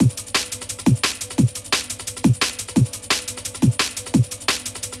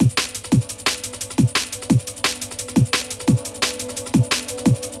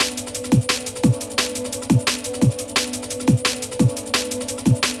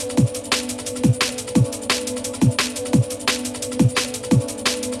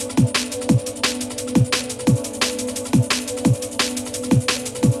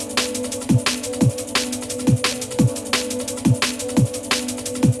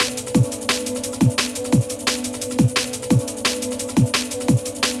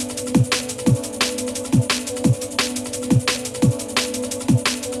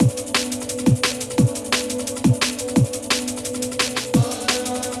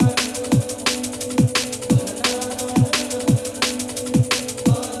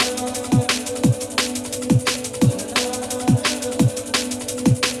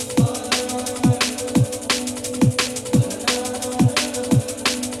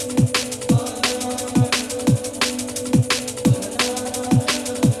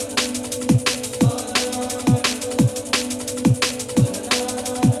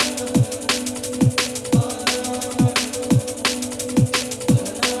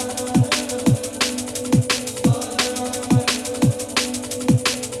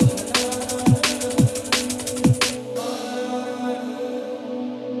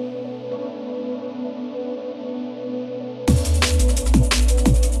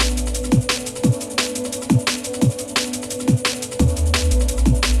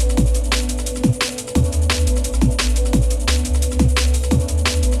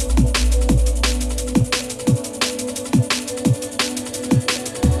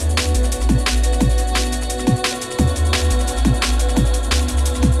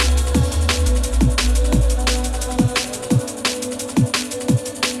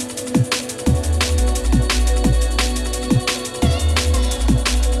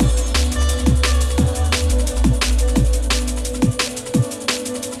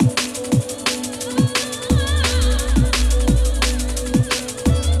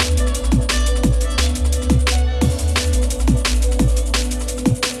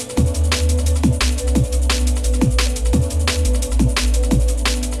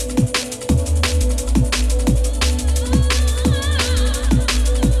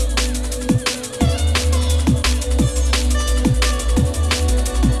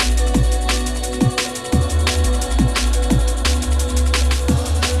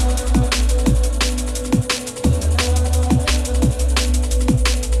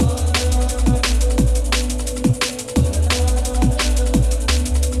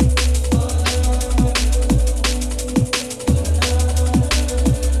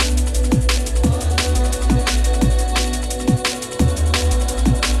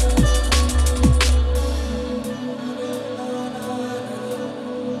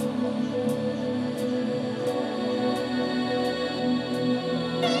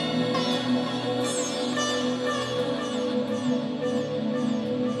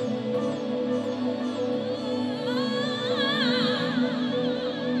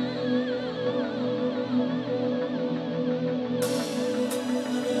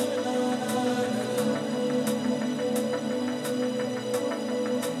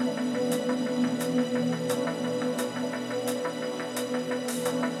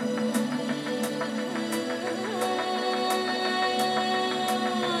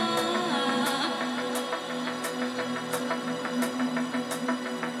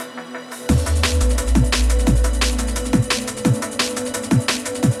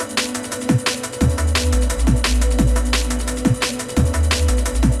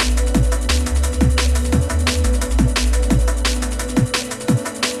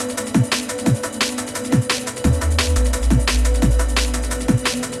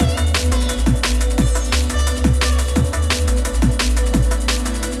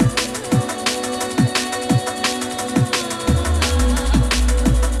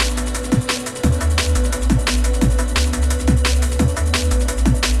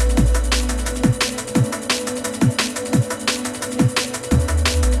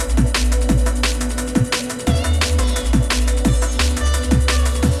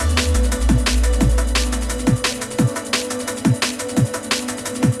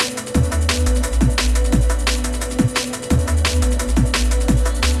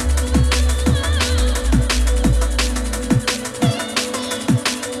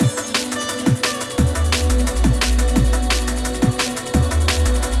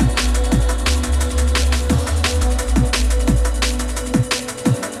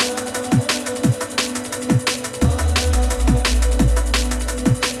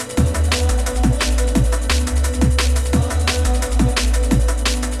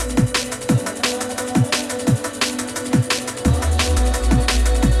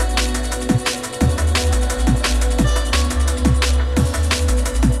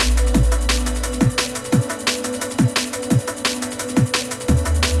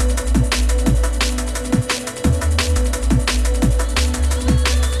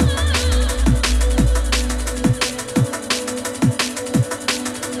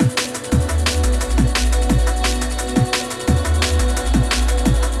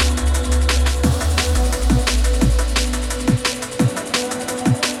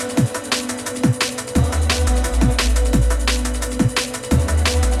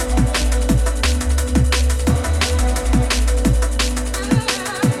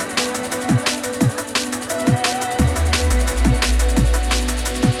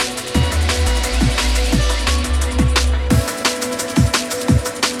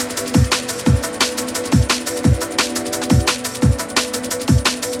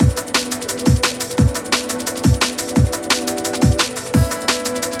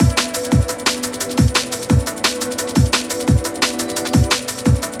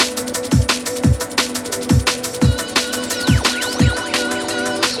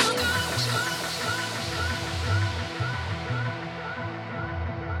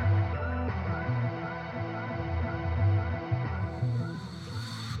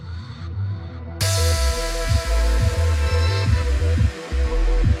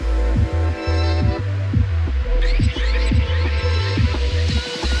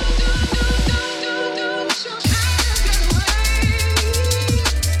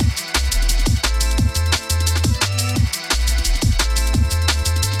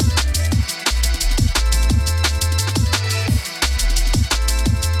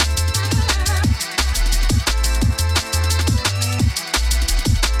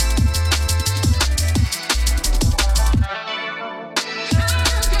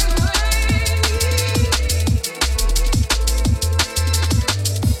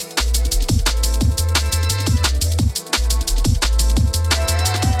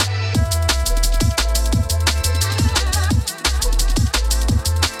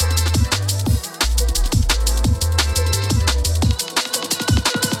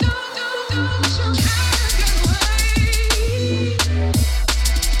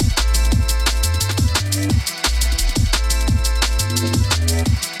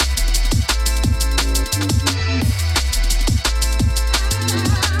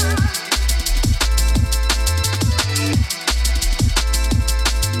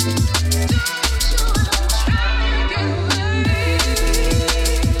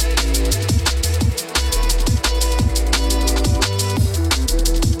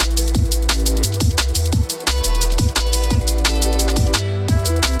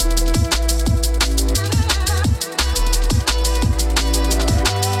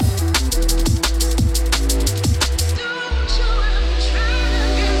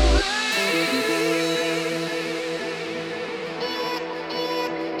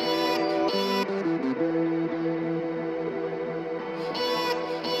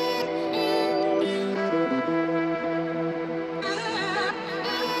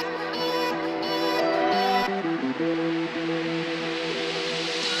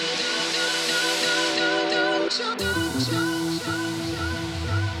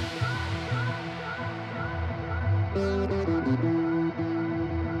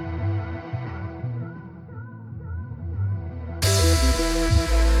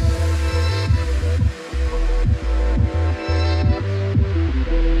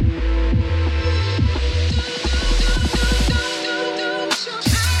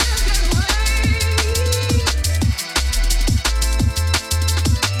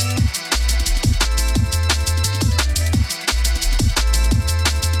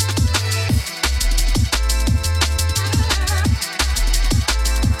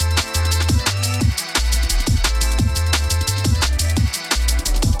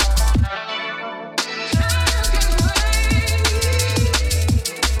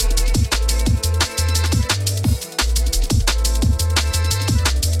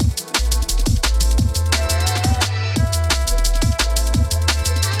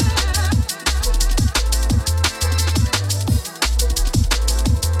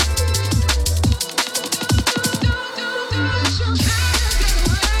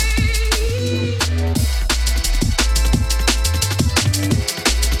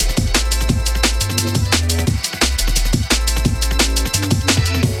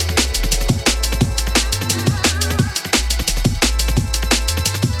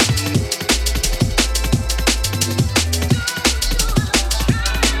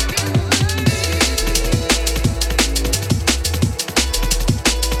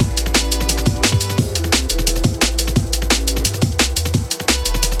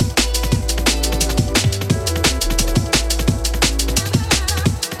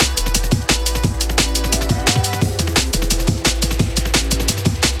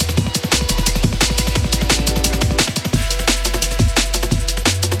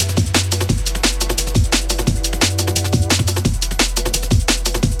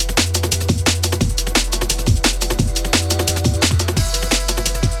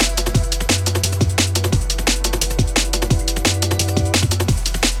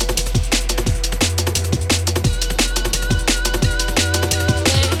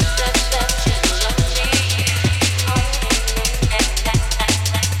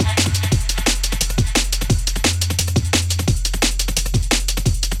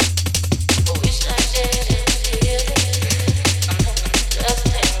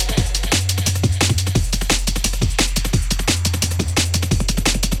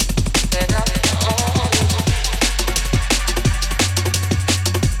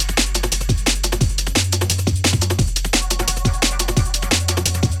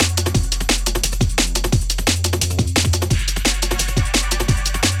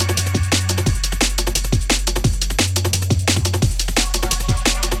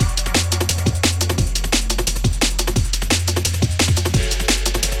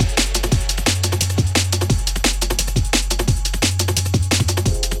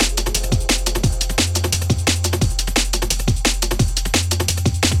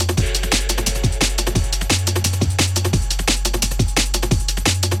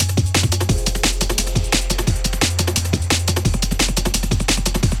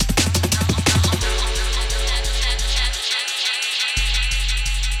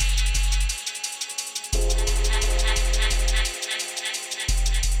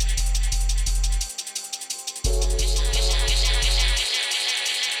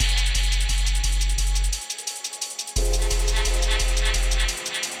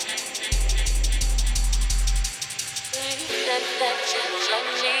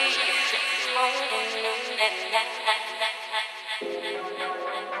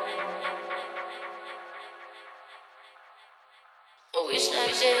wish I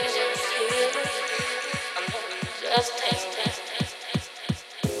didn't feel it. I'm just thinking.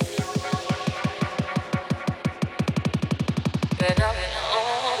 But I'm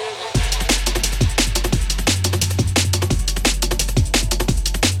on.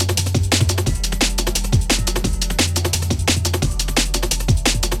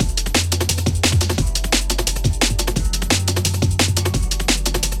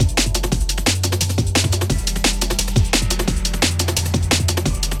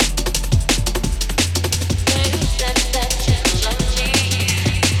 That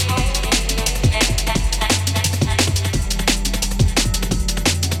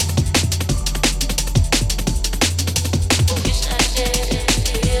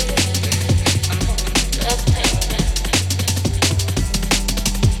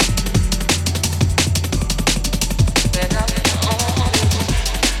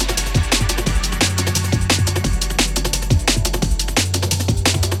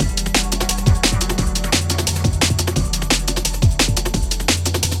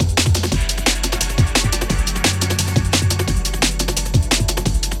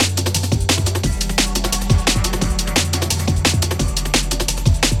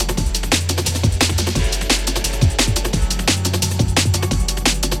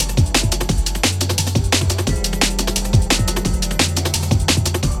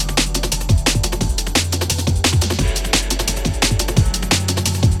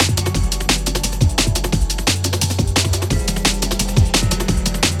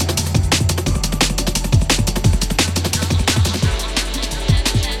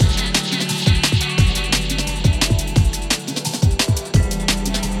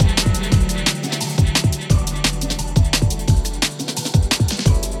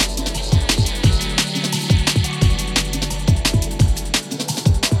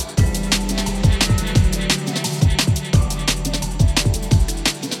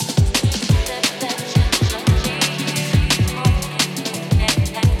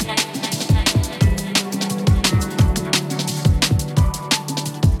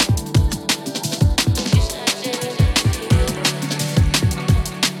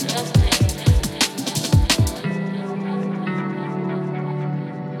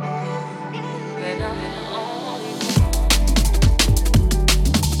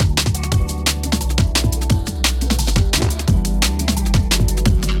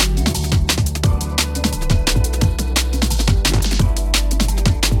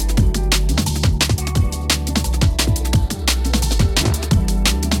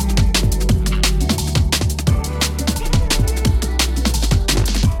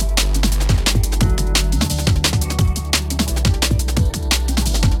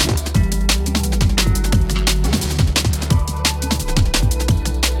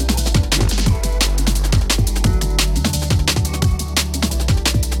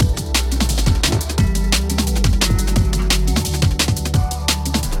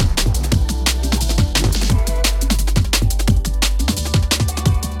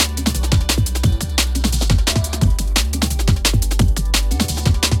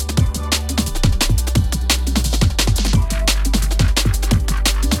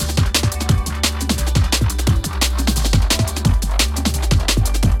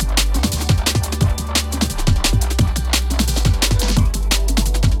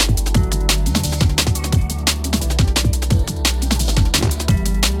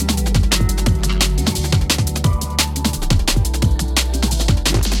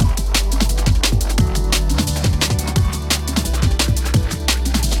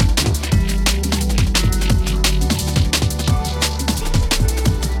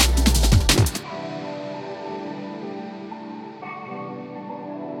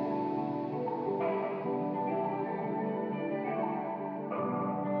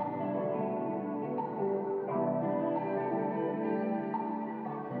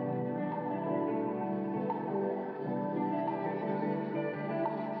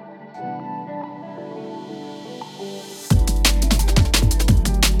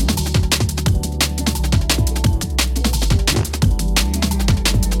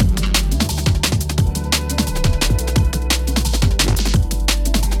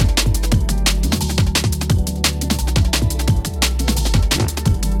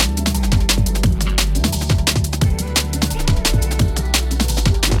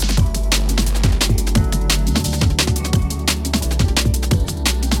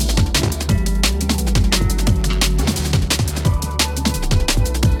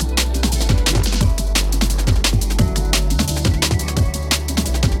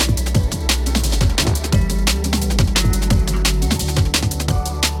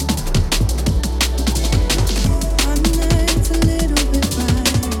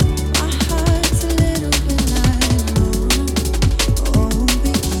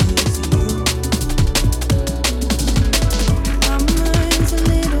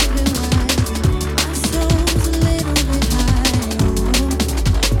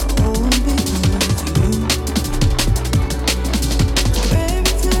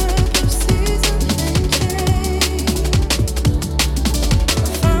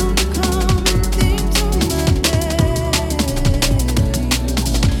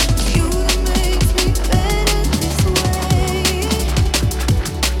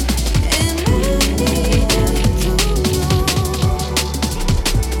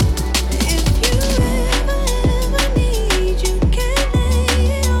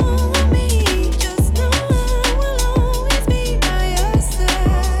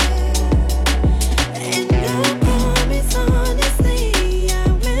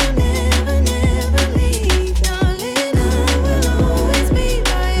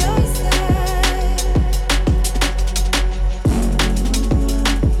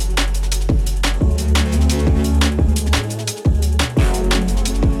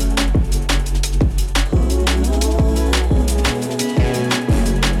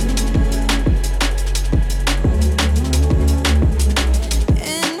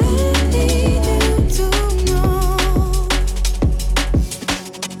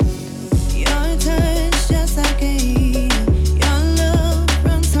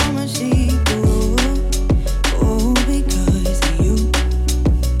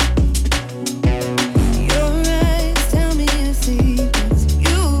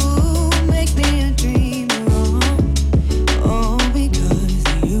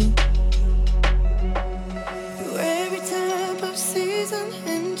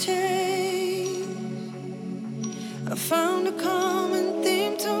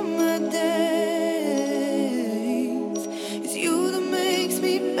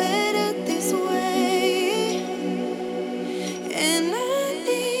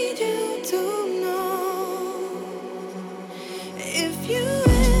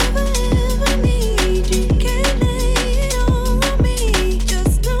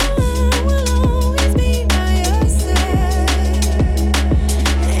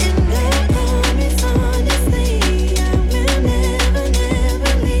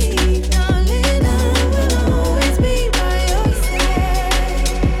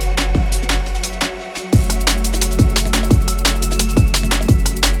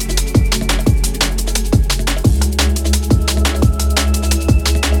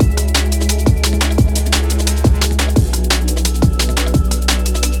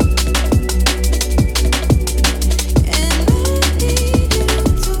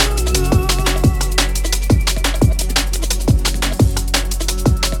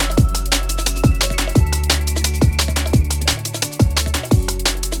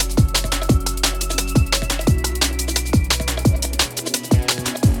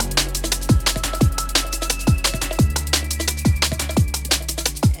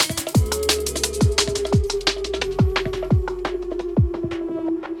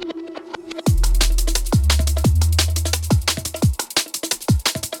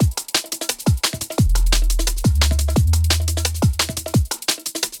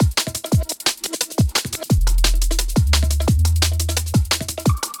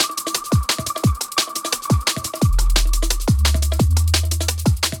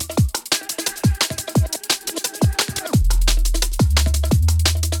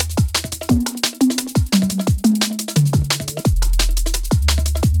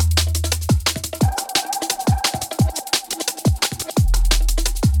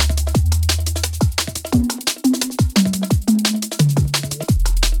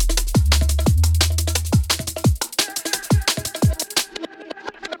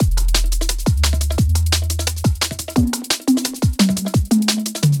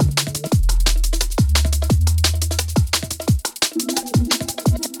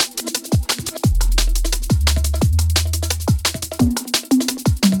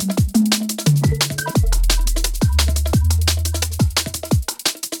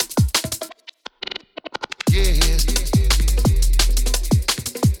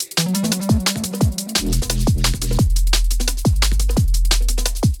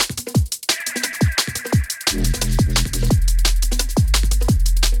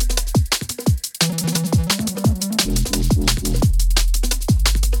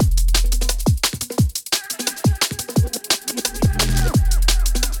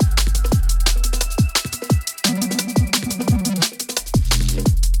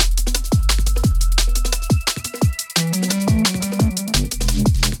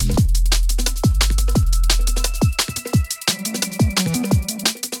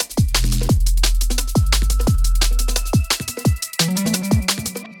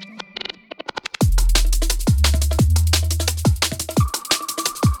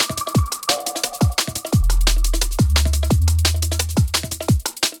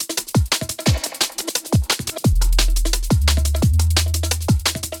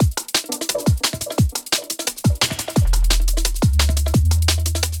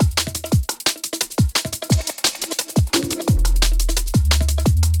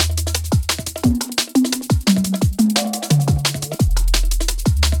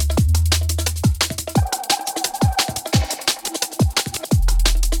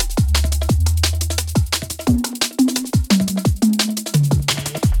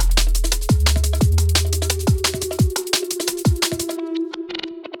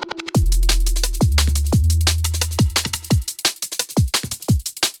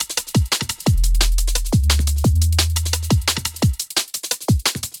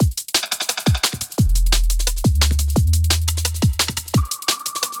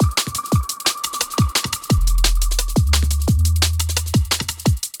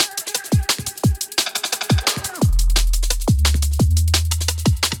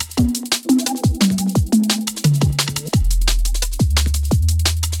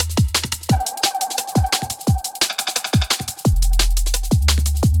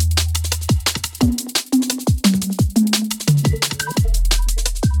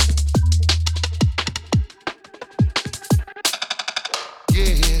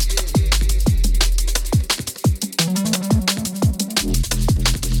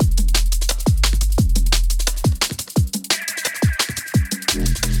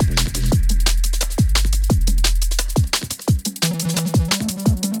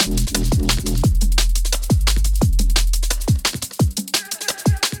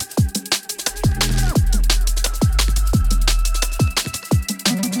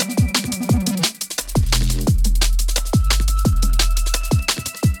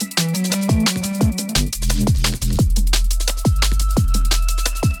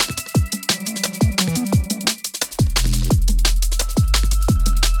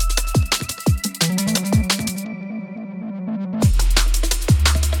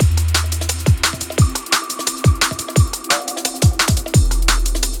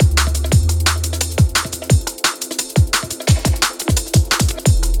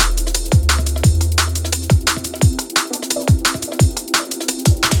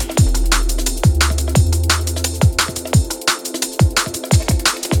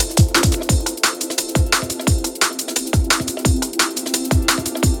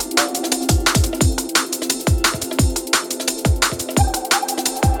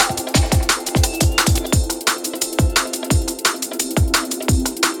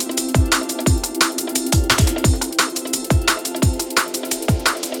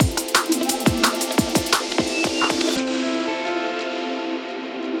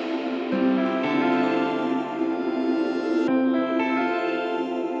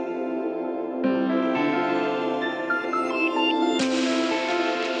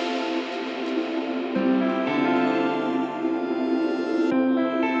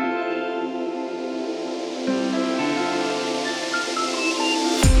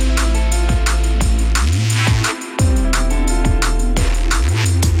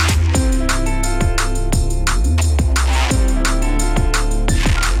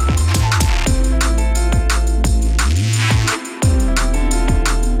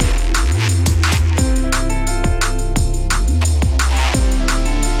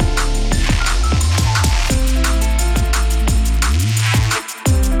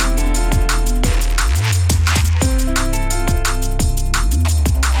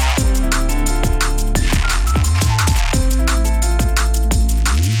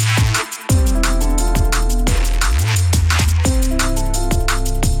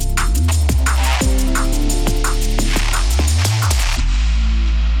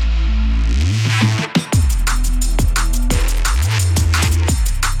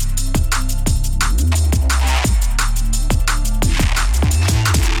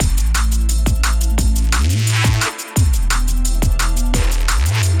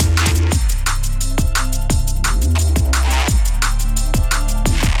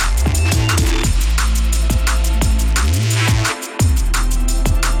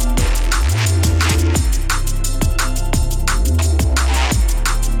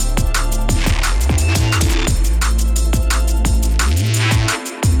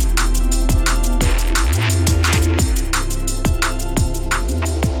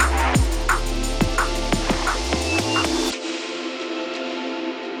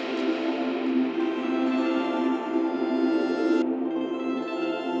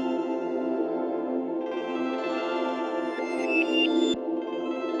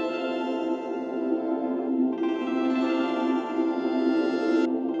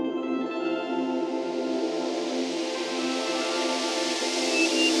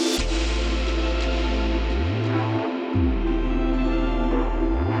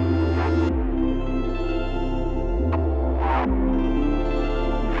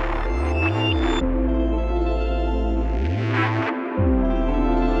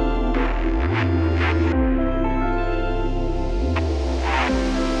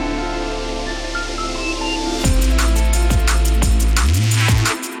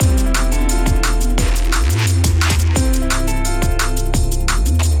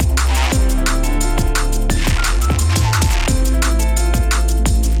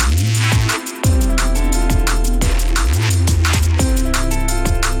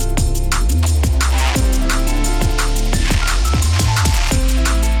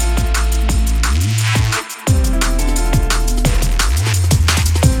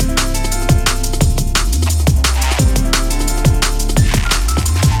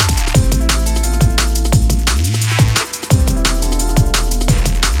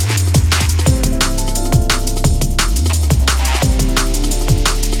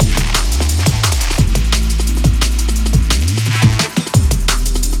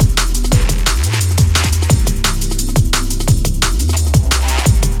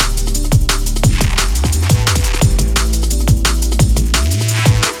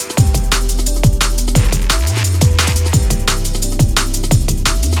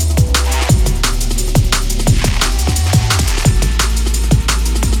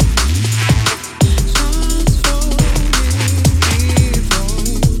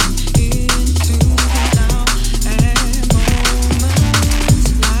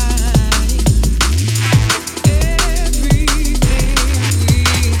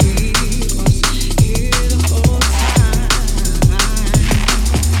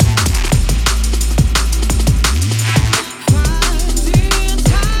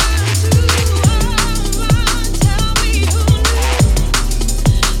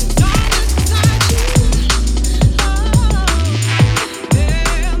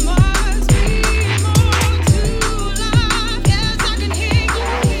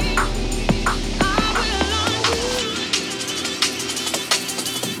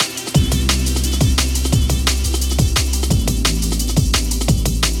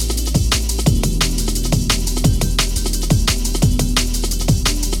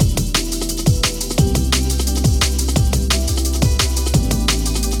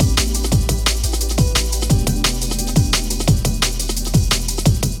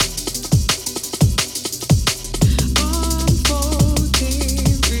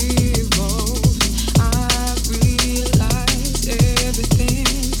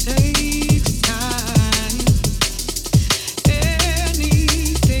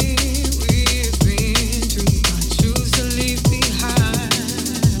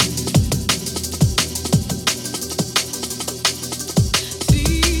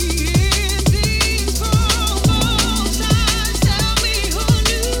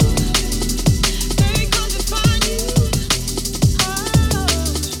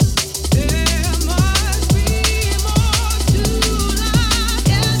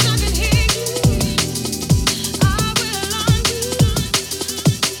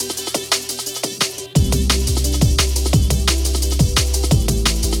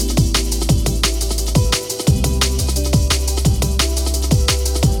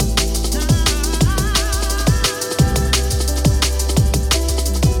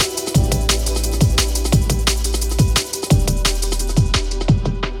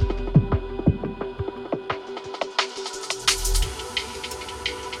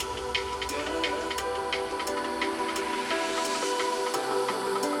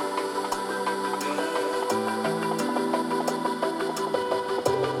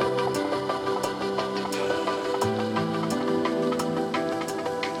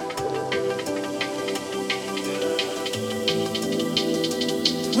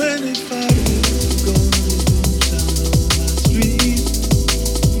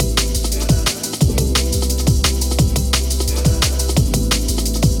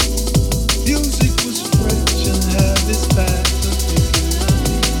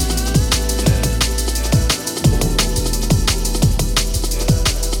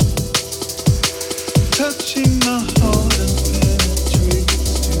touching my heart and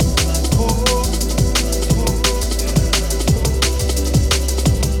penetrates to my core.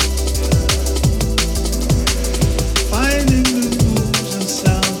 Finding the moves and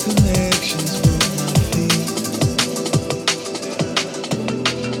sound connections with my feet.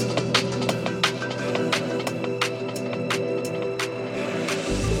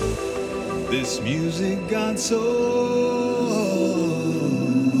 This music got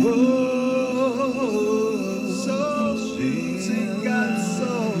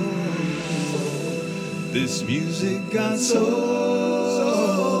This music got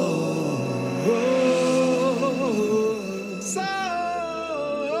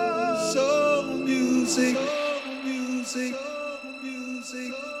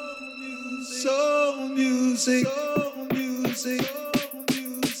music.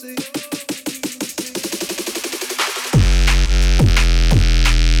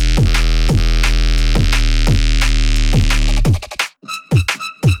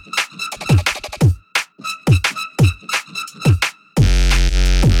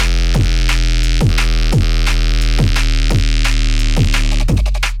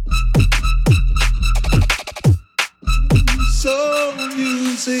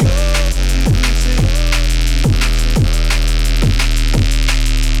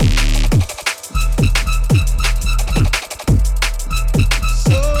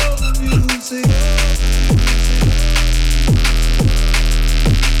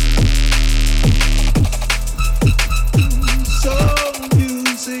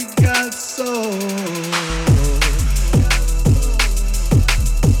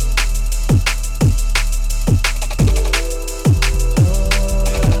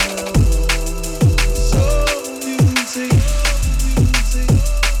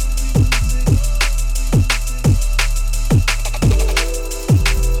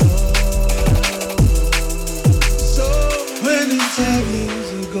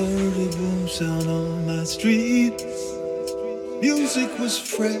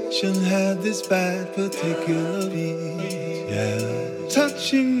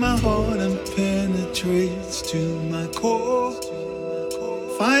 Touching my heart and penetrates to my core.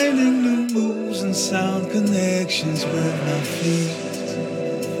 Finding new moves and sound connections with my feet.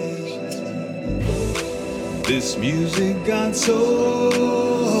 This music got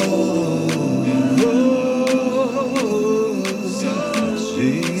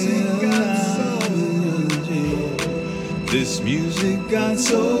This music got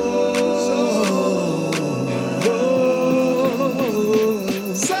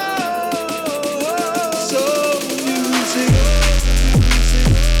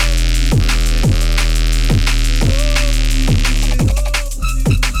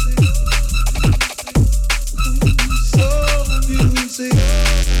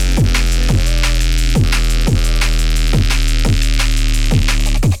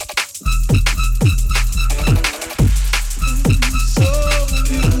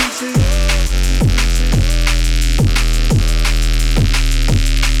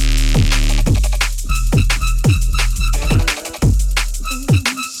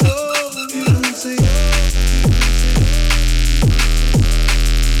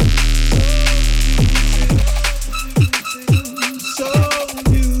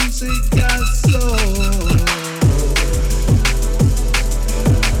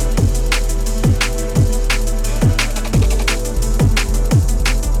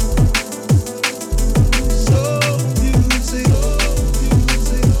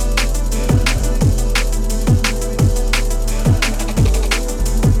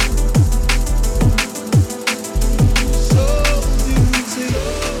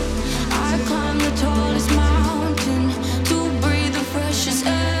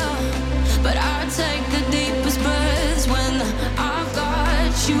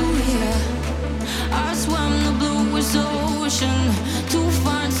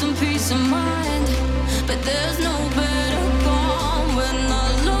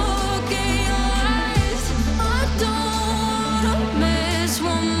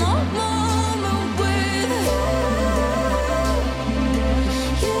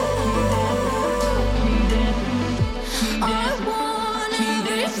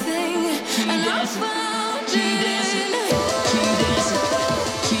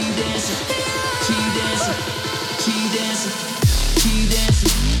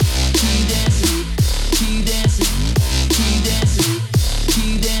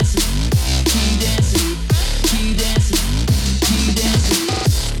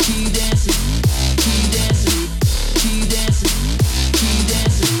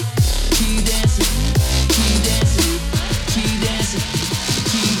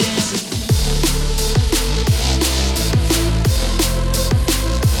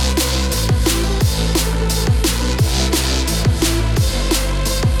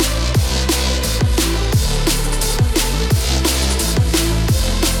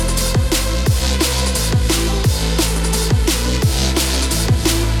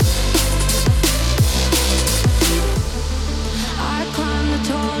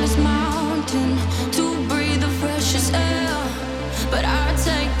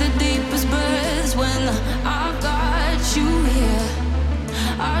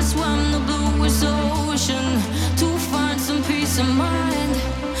swam the bluest ocean to find some peace of mind,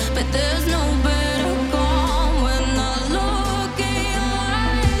 but there's no better calm when I look in your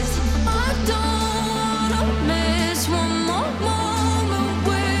eyes. I don't wanna miss one more moment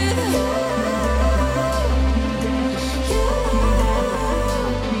with you.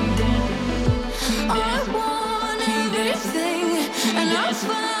 I want everything, and I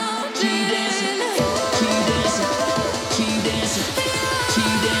found it in you. Keep dancing, keep dancing,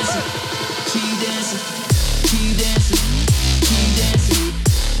 keep dancing, keep dancing, keep dancing, keep dancing,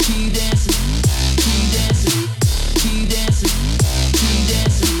 keep dancing, keep dancing, keep dancing, keep dancing,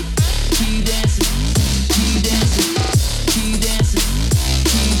 keep dancing, keep dancing, keep dancing,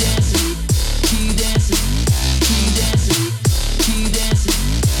 keep dancing, keep dancing, keep dancing,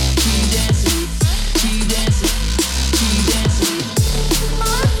 keep dancing, keep dancing, keep dancing.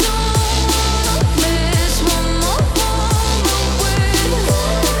 I don't wanna miss one more moment with you.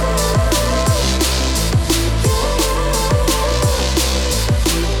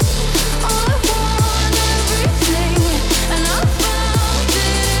 I want everything, and I found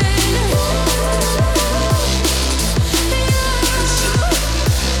it in you.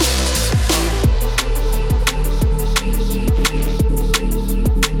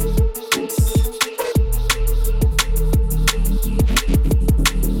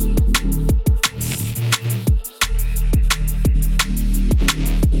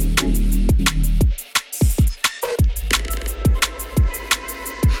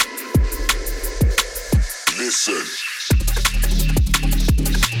 Listen.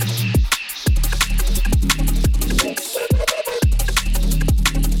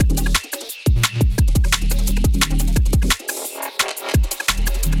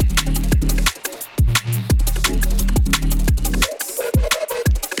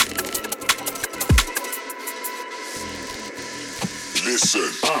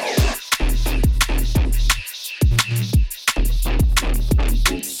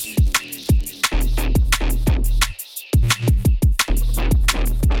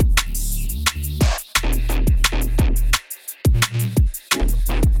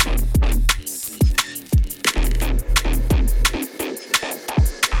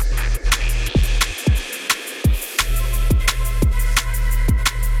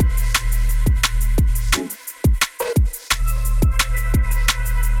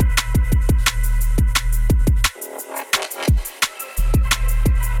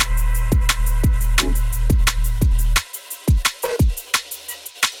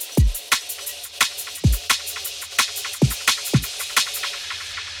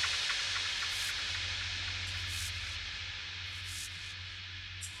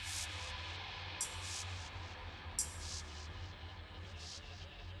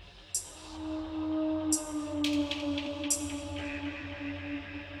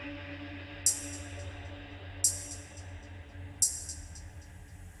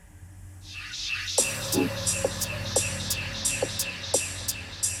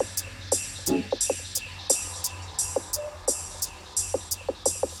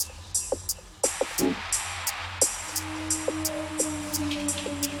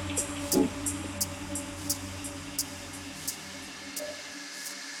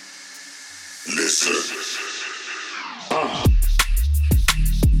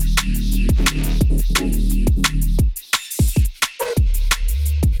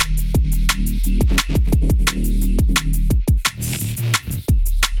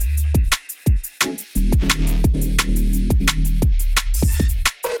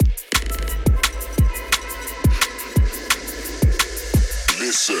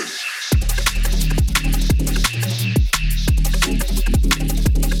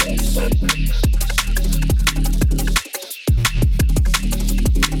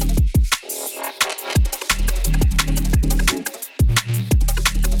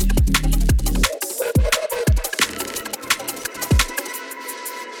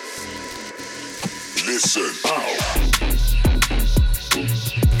 Listen.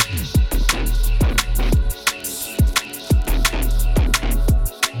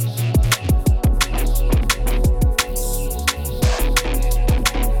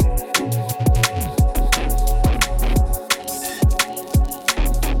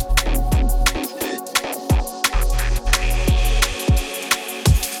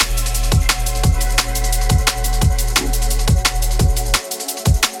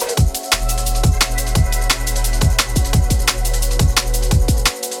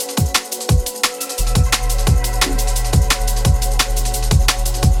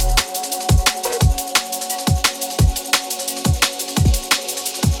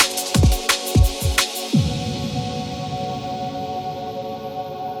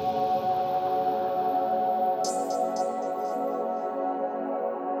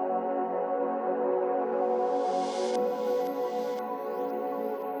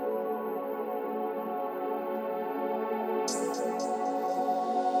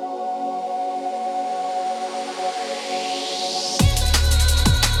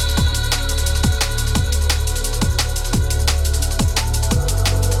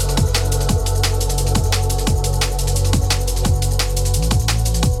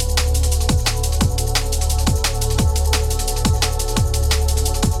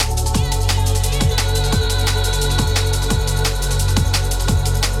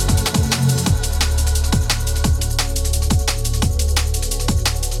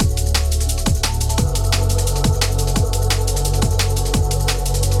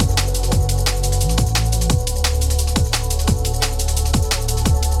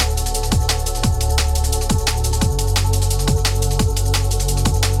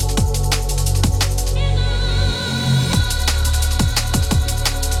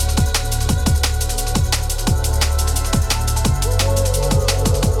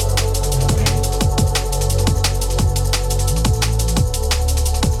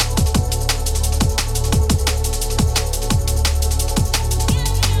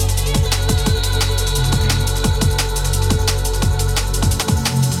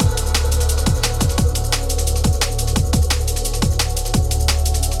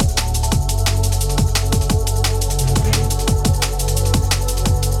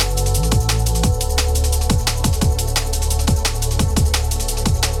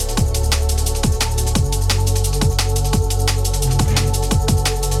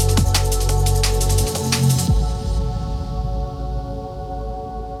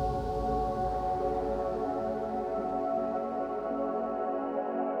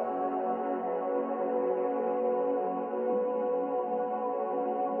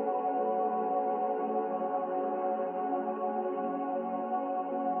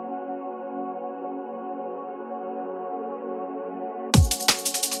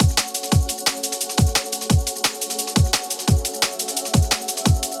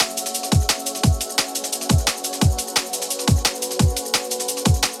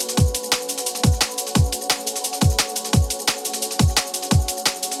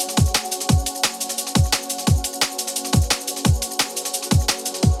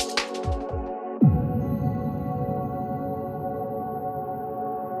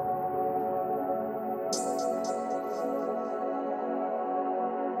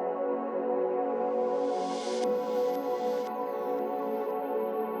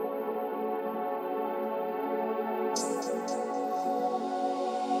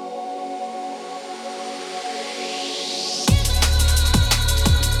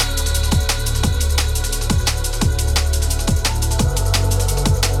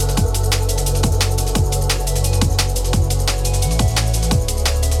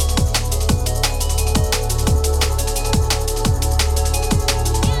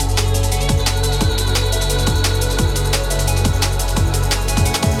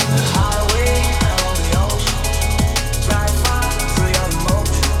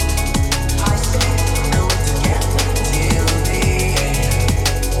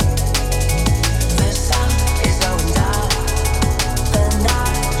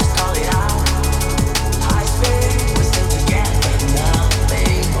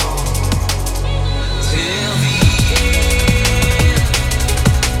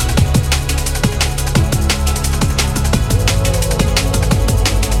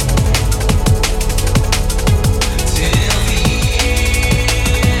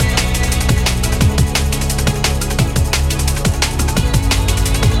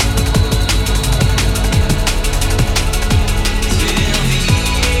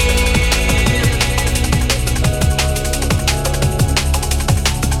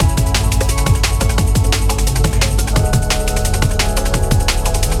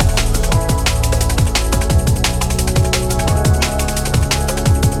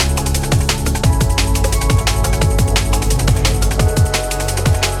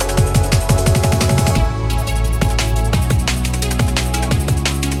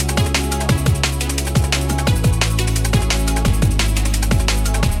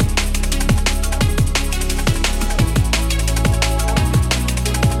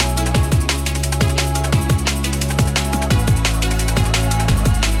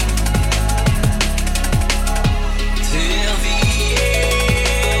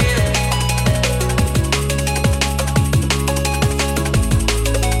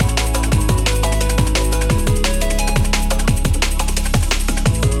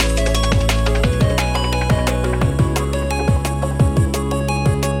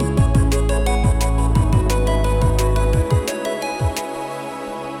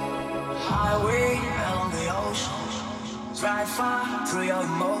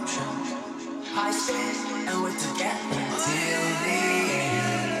 motion, high speed, and we're together till the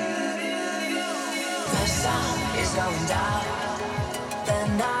end. The sun is going down, the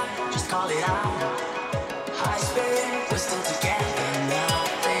night, just call it out. High speed, we're still together,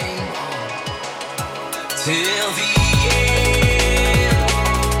 nothing more. Till the end.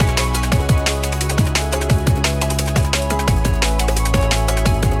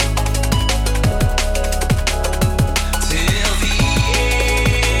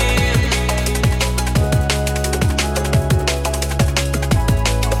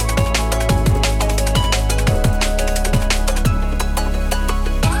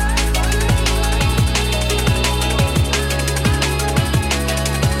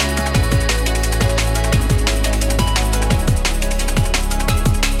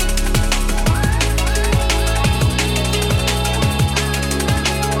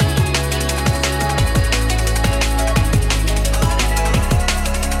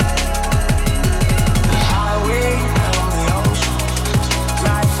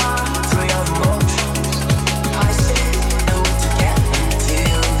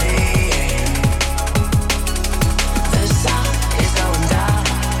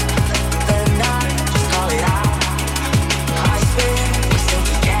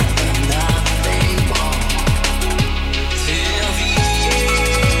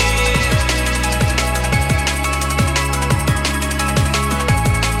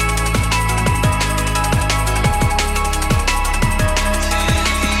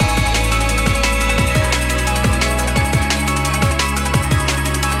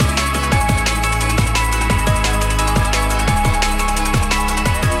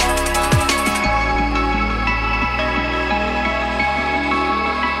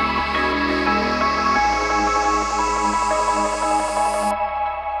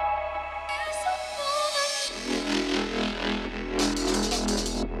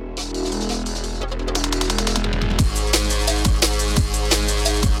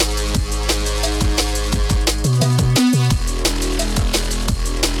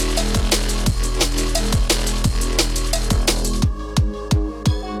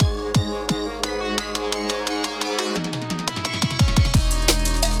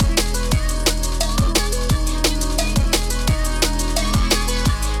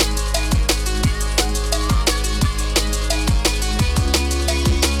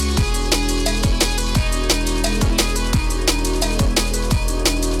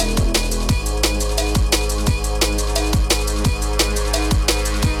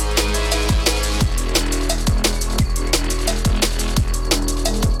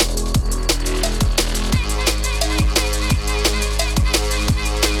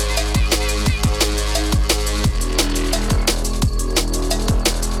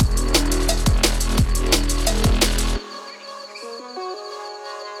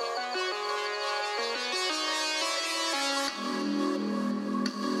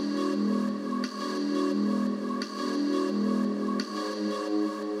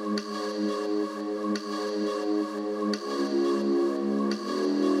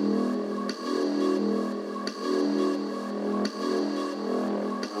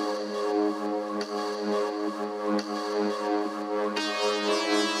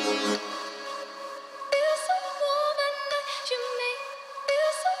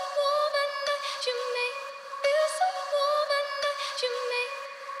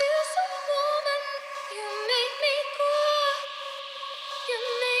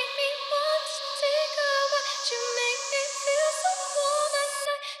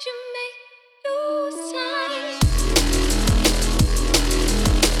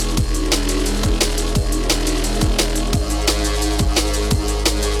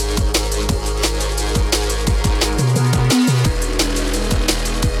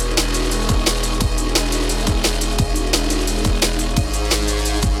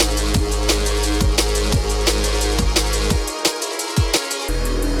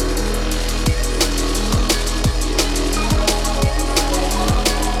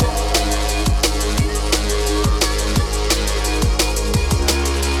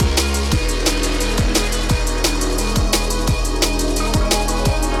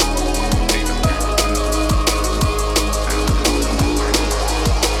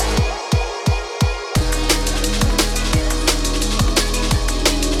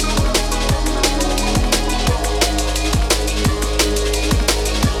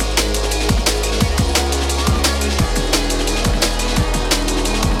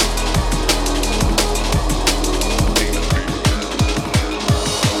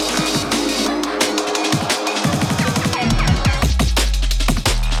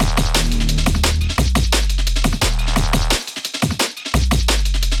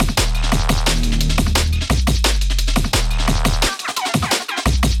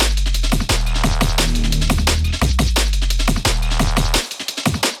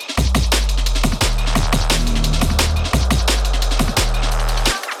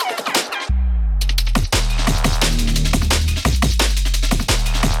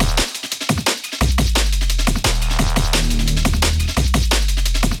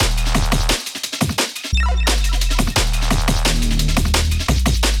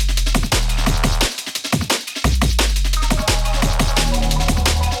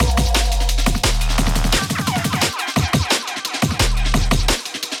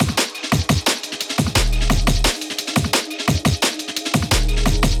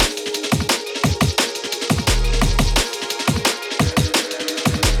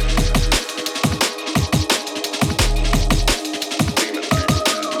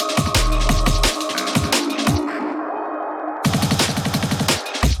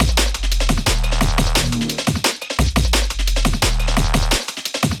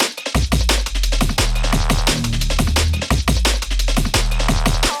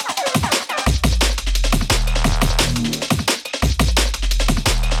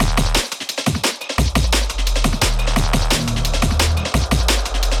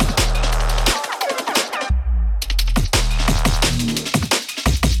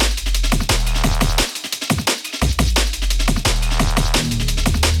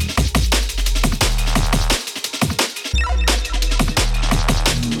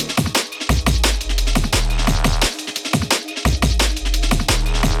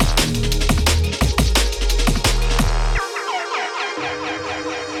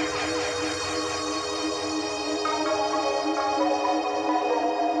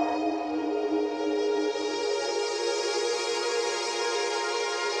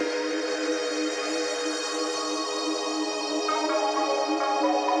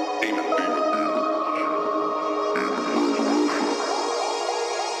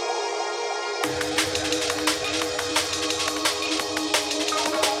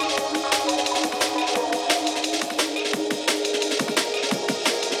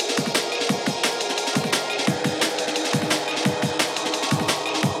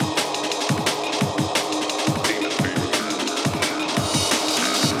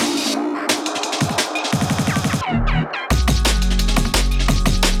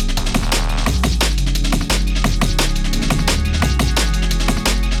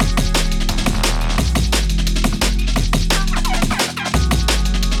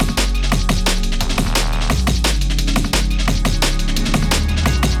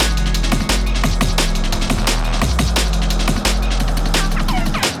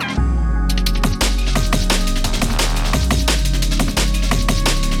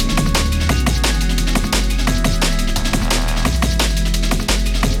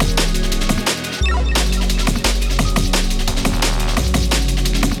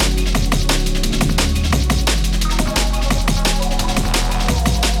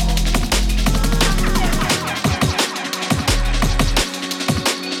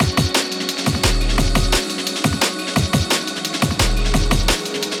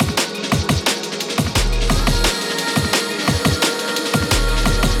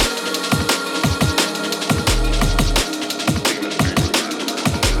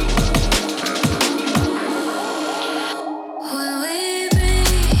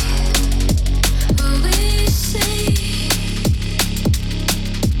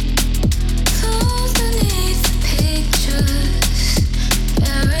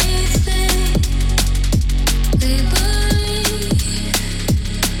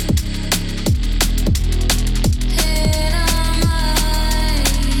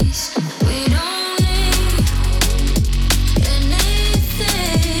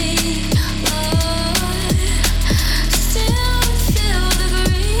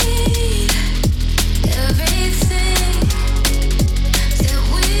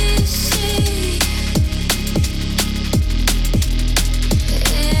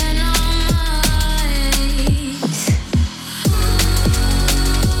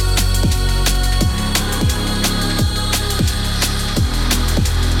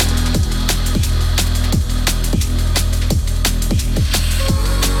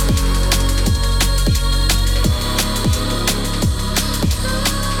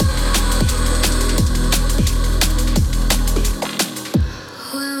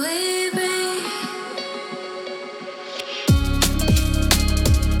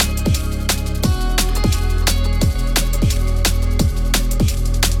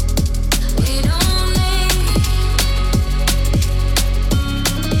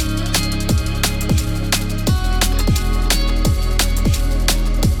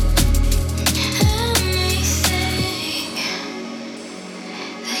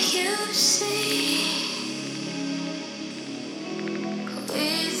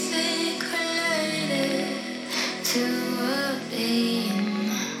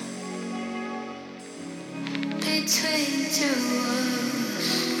 We'll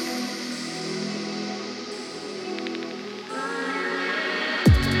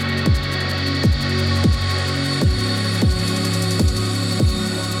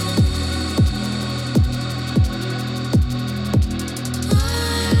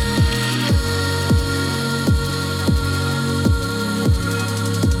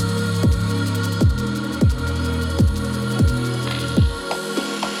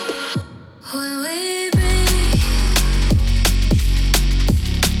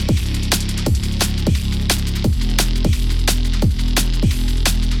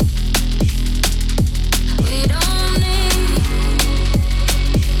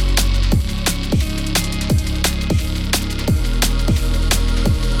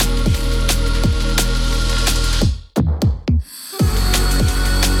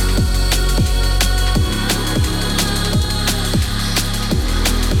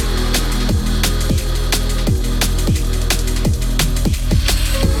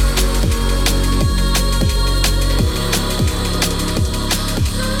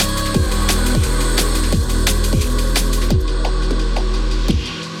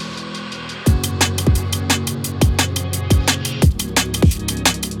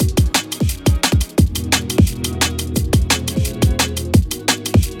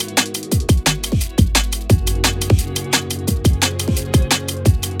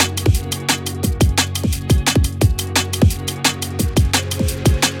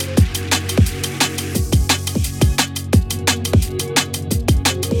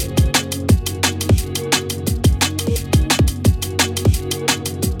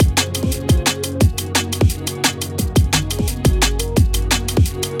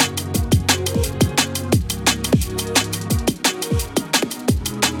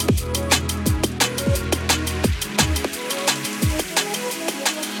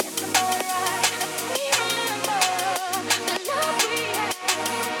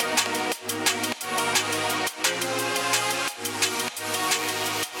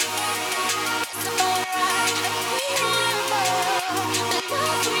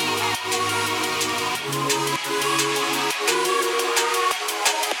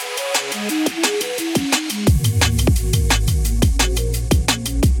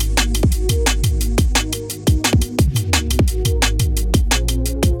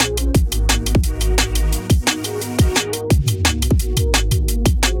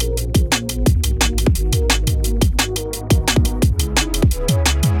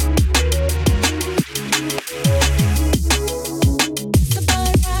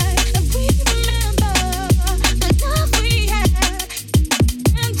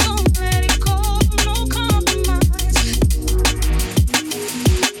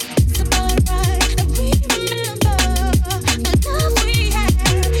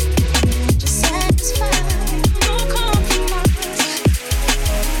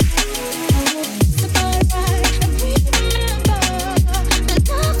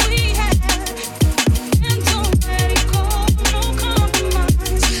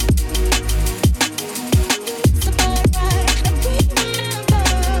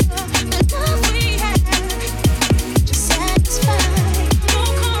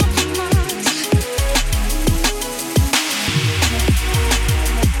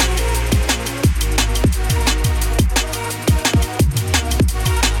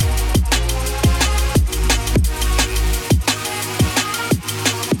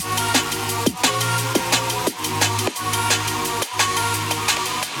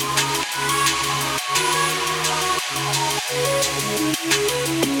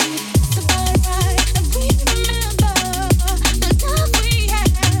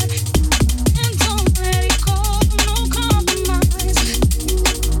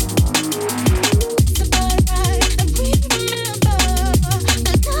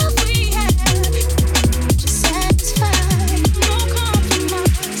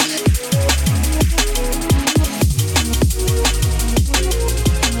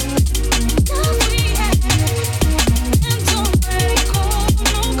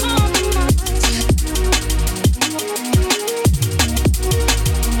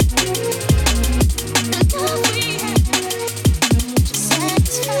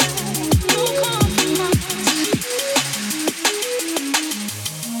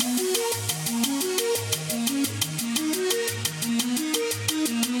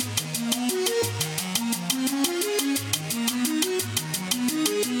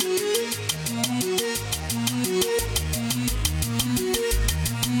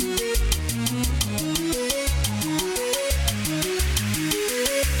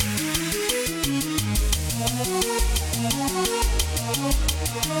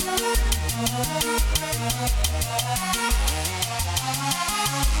be right back.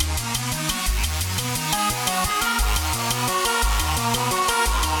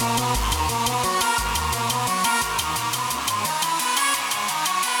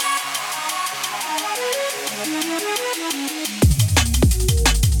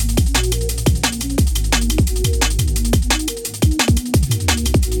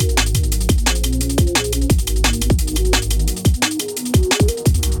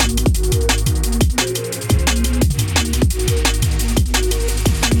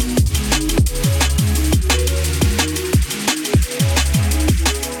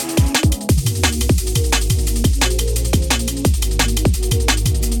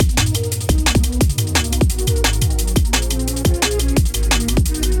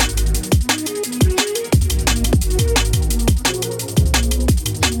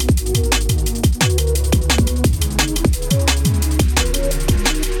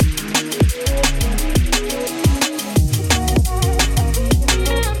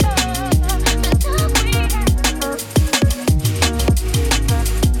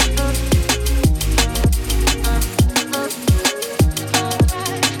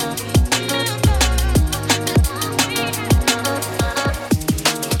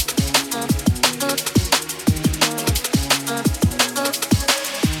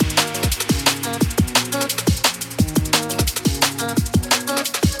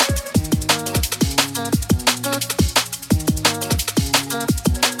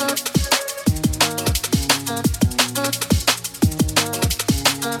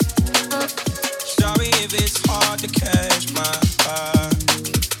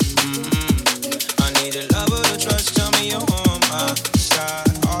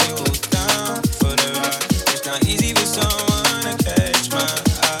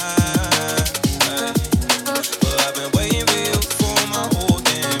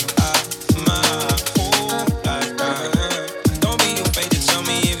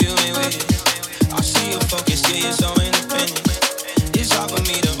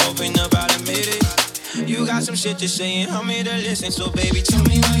 Just saying, I'm here to listen. So baby, tell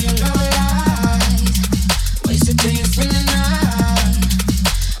me where your love lies. Wasted day and spend the night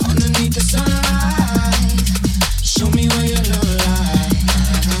underneath the sunrise. Show me where your love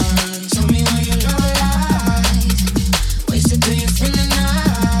lies. Tell me where your love lies. Wasted day and spend the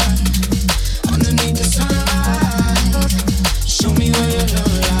night underneath the sunrise. Show me where your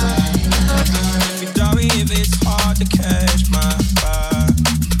love lies. Sorry if it's hard to catch my vibe.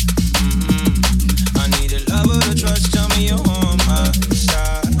 Trust, tell me you're on my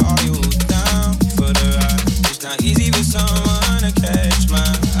side. Are you down for the ride? It's not easy for someone to catch my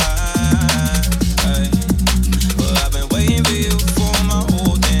eye. Well, I've been waiting for you for my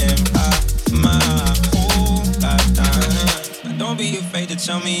whole damn life, my whole lifetime. Don't be afraid to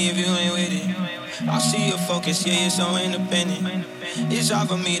tell me if you ain't with it. I see your focus, yeah, you're so independent. It's hard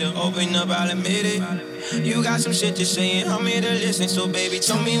for me to open up, I'll admit it. You got some shit to say and I'm here to listen. So baby,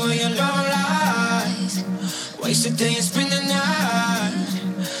 tell me where your love lies. Waste a day and spend the night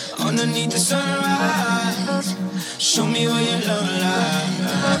underneath the sunrise. Show me where your love lies.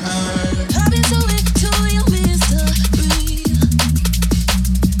 I've been so into your mystery.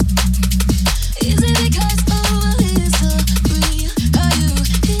 Is it because of a history? Are you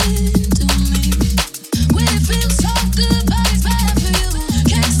into me? When it feels so good, but it's bad for you.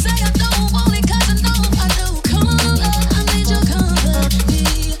 Can't say I don't want it 'cause I know I do. Come on, love, I need your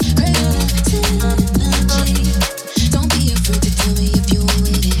company. Greater synergy. Don't be afraid to tell me if you ain't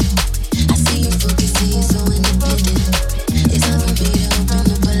with it. I see you focus, see you so independent. It's hard for me to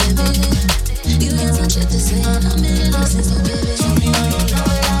open up a limit. You got some shit to say and I'm in listen, so baby, show me where your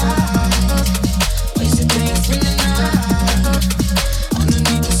love lies. Wasted day and spend the night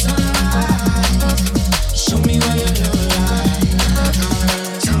underneath the sunrise. Show me where your love lies.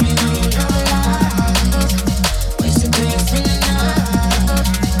 Tell me where your love lies. Wasted day and spend the night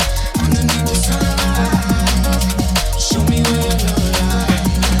underneath the sunrise. Show me where your love lies.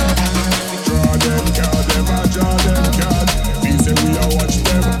 Draw them, card them, I draw them, card. We say we a watch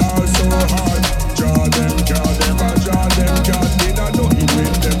them all so hard. Draw them, card them, I draw them, card. We not nothing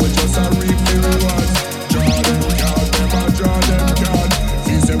with them, we just a reap the rewards. Draw them, card them, I draw them, card.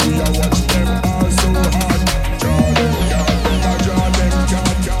 We say we a watch them all so hard. Draw them, card them, I draw them,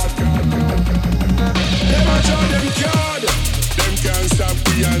 card. Them a draw them, card. Them can't stop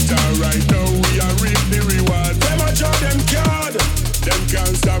we and right now we a reap the reward. Them a draw them, card. Them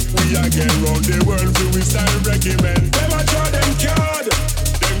can't stop we again round the world for we style recommend. Them a draw them card.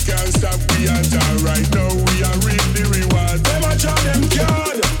 Them can't stop we and right now we are reap the reward. Them a draw them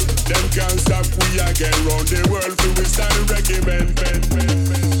card. Them can't stop we again round the world for we style recommend. Them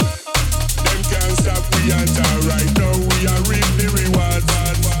can't stop we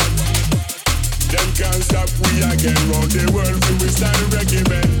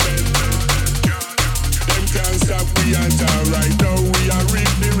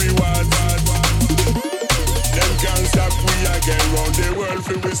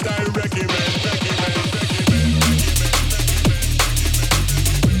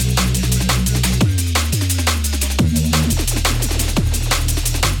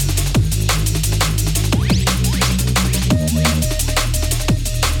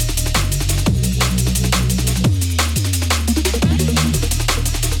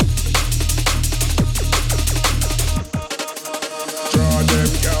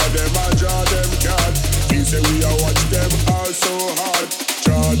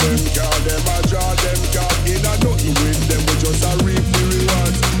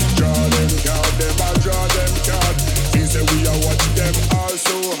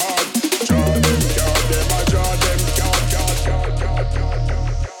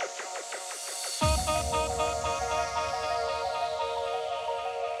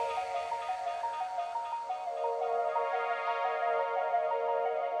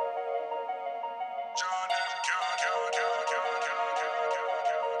Draw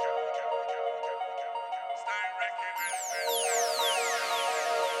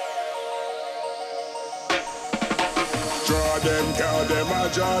them card, them a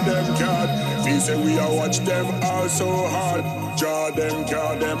draw them card. We say we a watch them all so hard. Draw them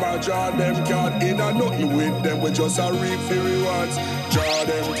card, them a draw them card. In a nothing with them, we just a reap the rewards. Draw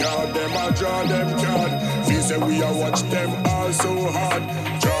them card, them a draw them card. We say we a watch them all so hard.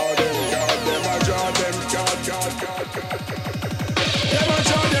 Draw them card, them a draw them card, card. Them a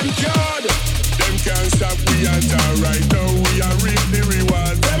draw them card. Them can't stop we at all right now. We a reap the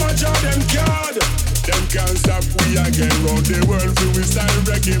reward. Them a draw them card. Them can't stop we again round the world for we style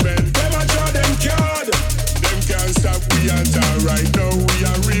recommend. Them a draw them card. Them can't stop we at all right now. We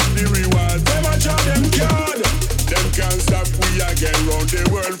a reap the reward. Them a draw them card. Them can't stop we again round the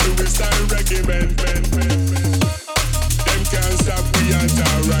world for we style recommend. Them can't stop we at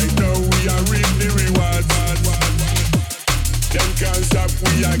all right now. We a reap the reward. Them can't stop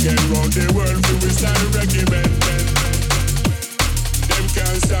we again round the world for we style recommend. Them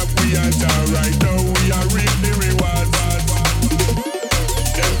can't stop we at all right now. We are reap the reward.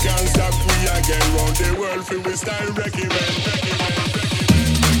 Them can't stop we again round the world for we style recommend.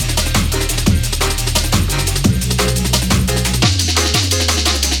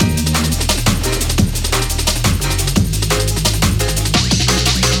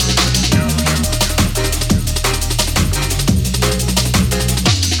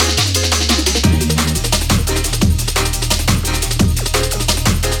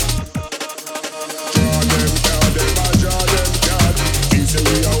 Say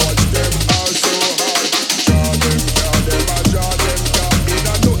we a watch them all so hard. Draw them, them a draw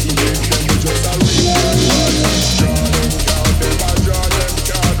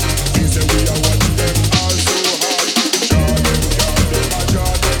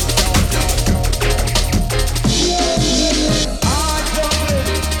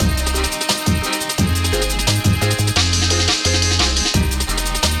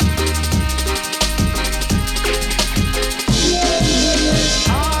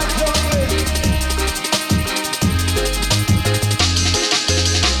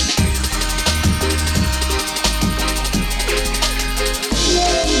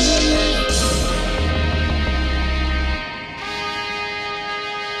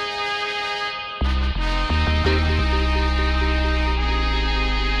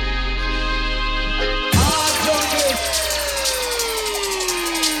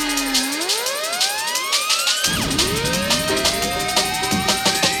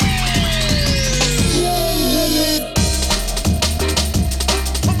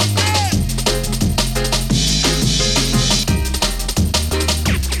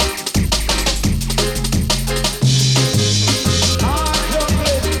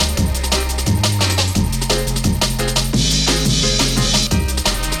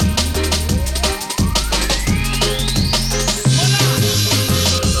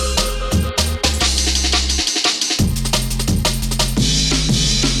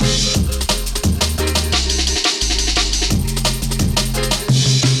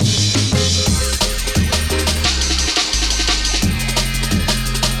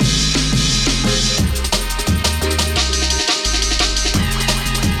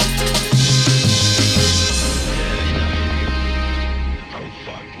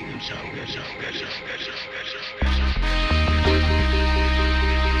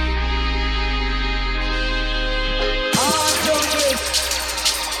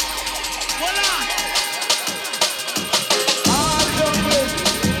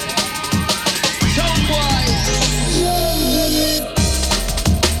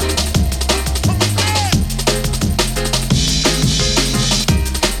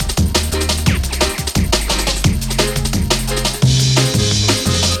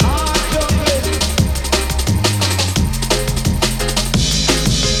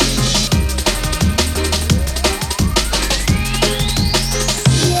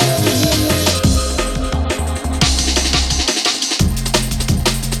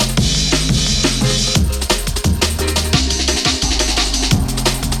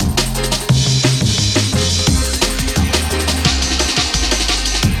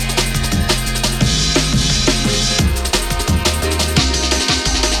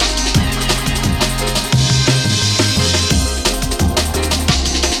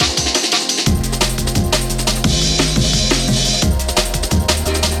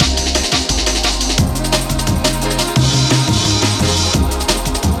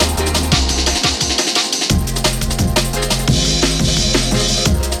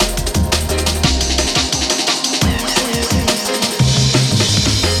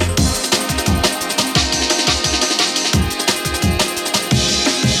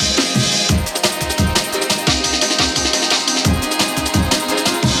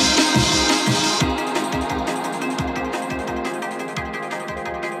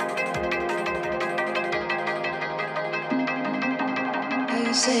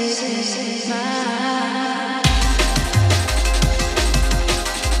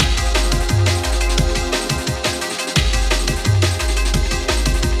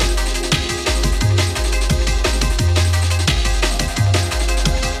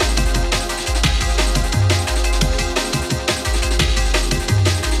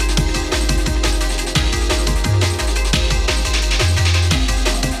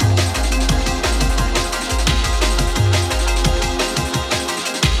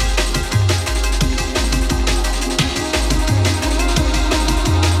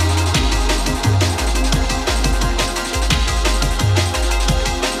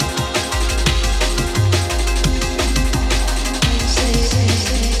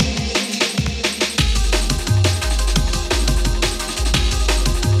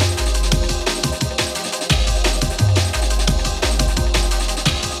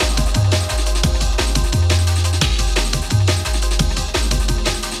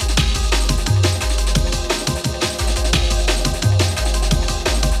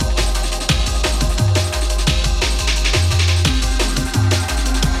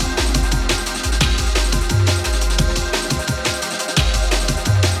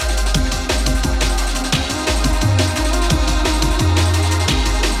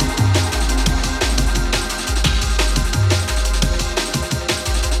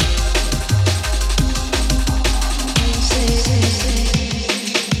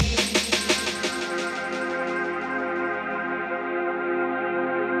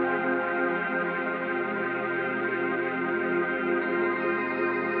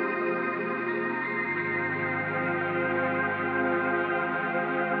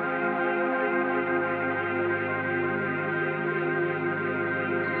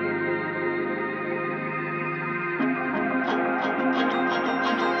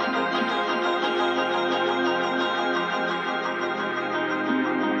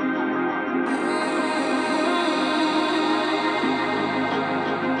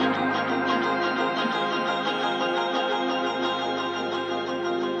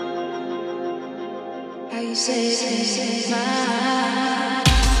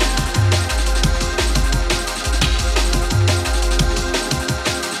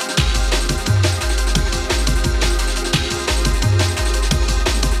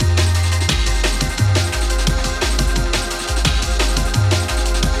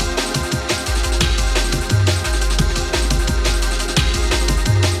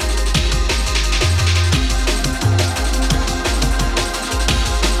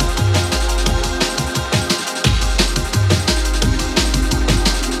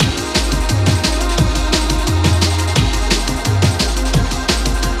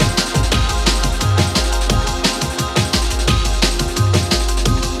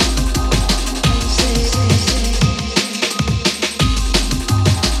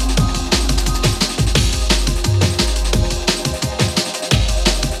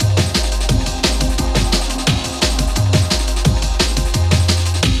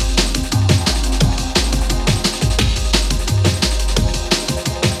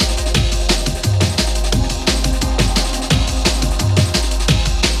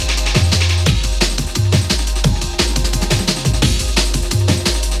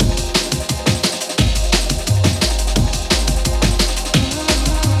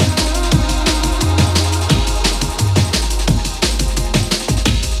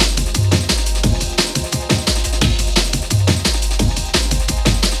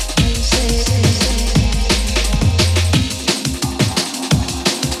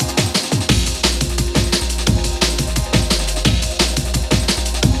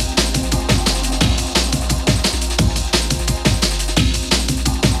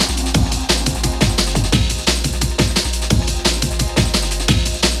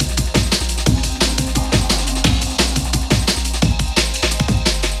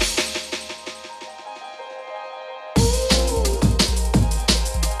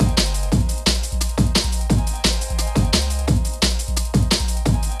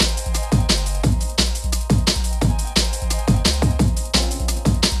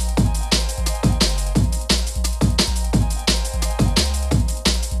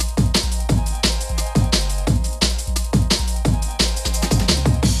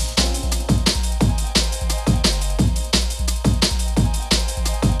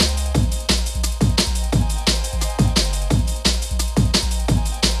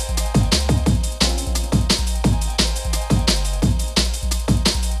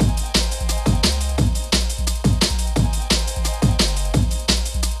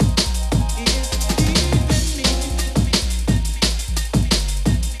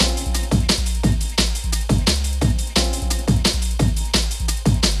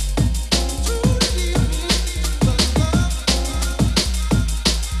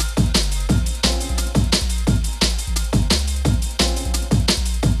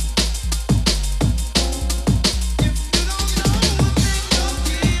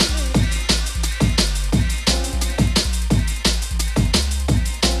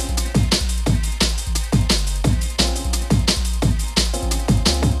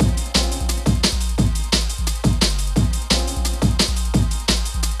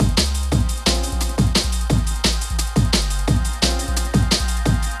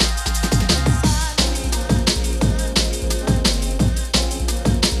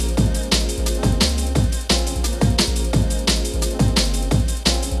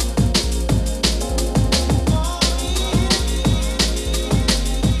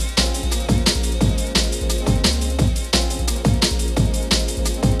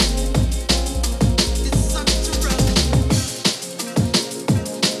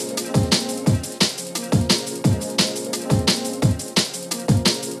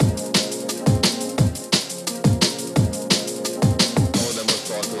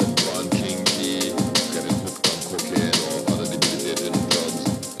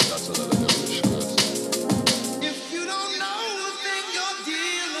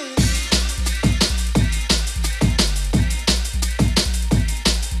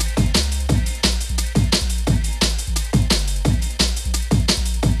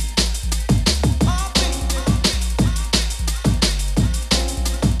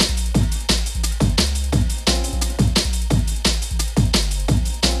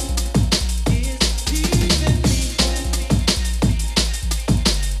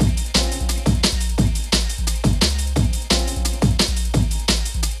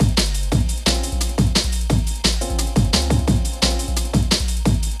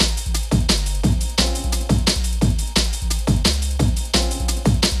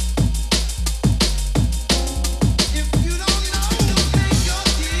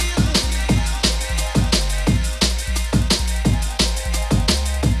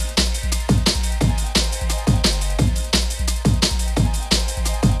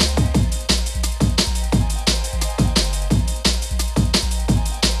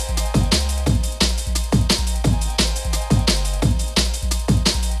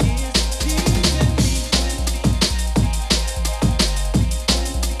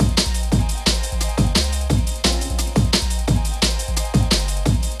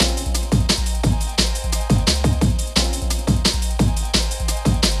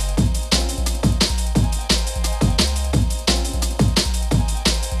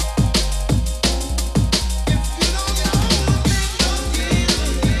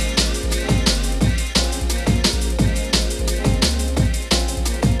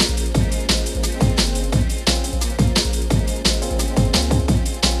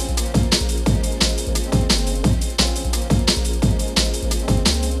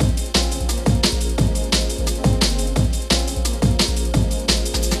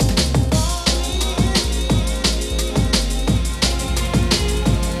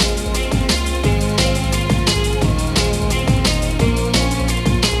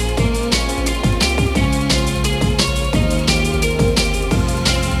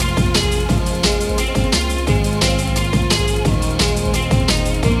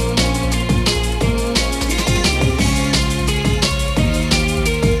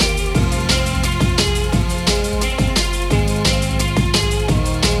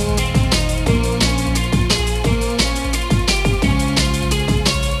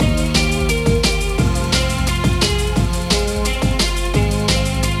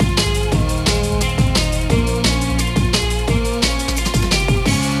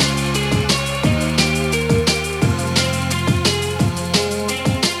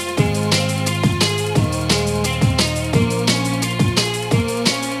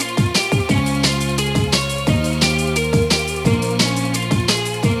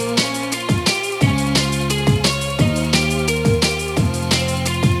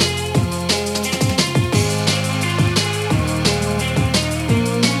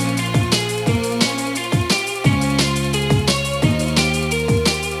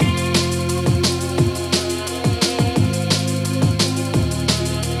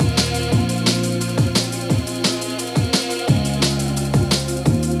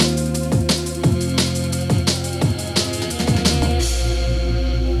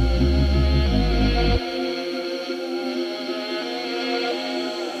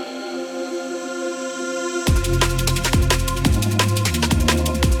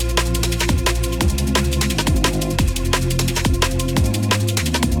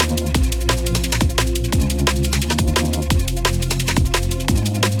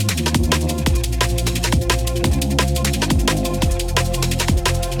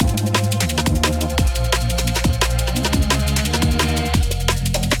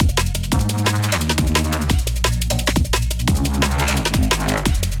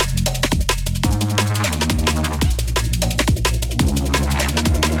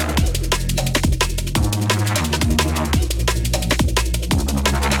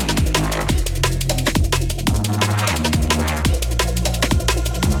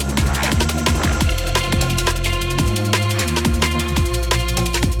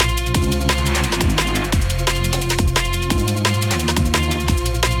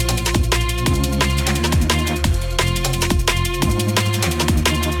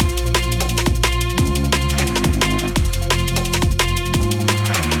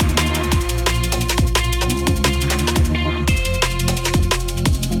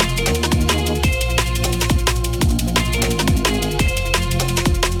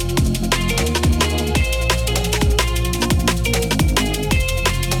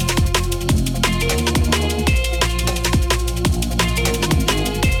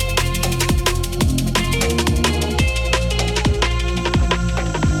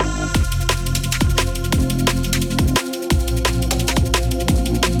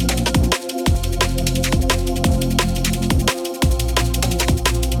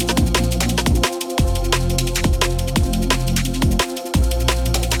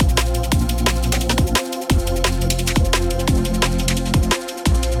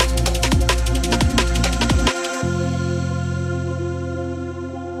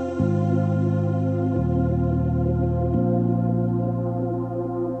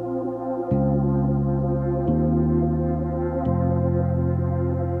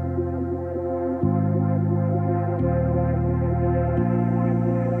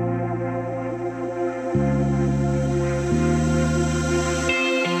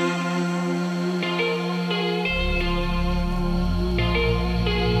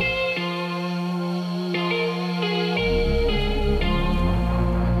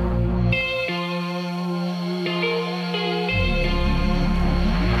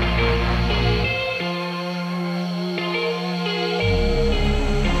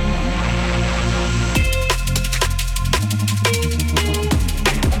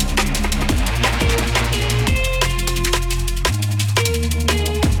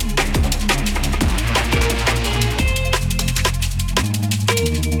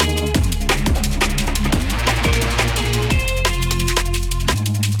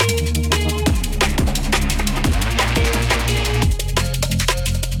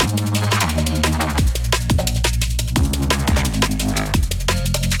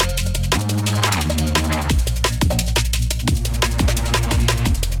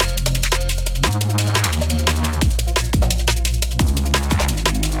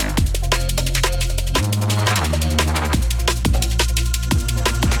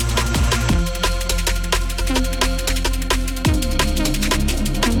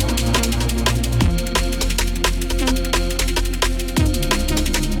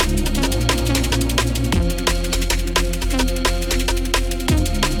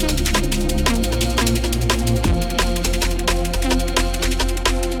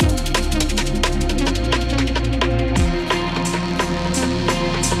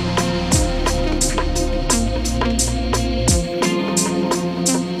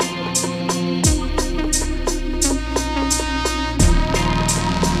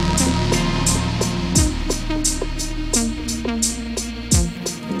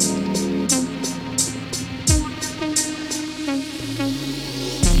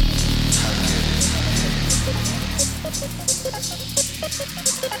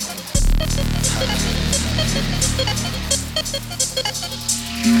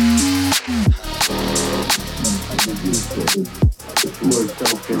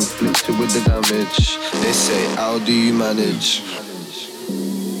Inflicted with the damage. They say, how do you manage?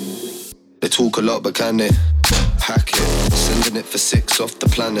 They talk a lot, but can they hack it? Sending it for 6 off the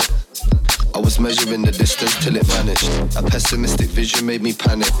planet. I was measuring the distance till it vanished. A pessimistic vision made me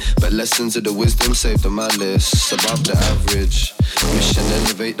panic, but lessons of the wisdom saved the malice. Above the average, mission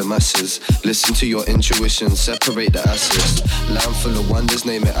elevate the masses. Listen to your intuition, separate the asses. Land full of wonders,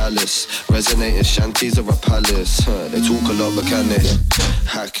 name it Alice. Resonating shanties or a palace. They talk a lot, but can they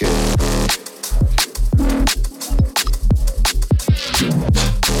hack it?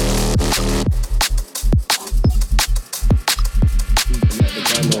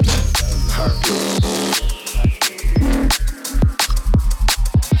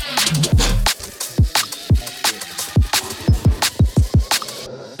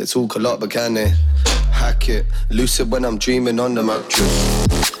 They talk a lot, but can they hack it? Lucid when I'm dreaming on the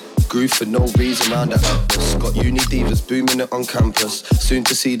mattress. Groove for no reason round the atlas. Got uni divas booming it on campus. Soon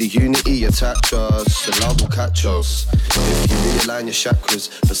to see the unity attach us. The love will catch us if you realign your chakras.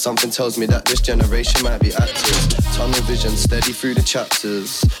 But something tells me that this generation might be actors. Tunnel vision steady through the chapters.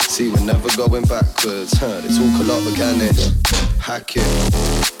 See, we're never going backwards. They talk a lot, but can they hack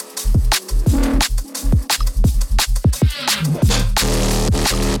it?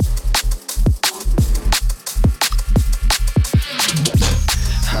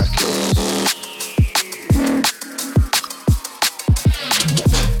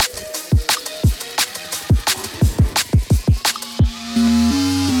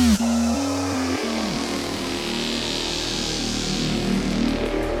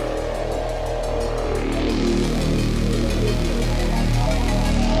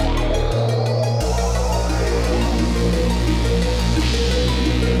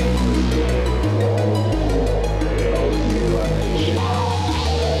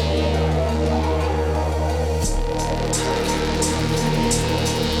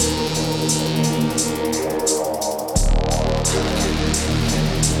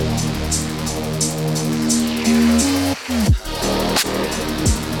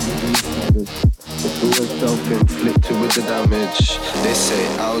 Self-inflicted with the damage. They say,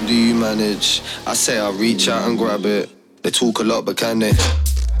 how do you manage? I say I'll reach out and grab it. They talk a lot, but can they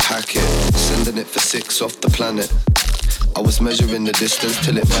hack it? Sending it for 6 off the planet. I was measuring the distance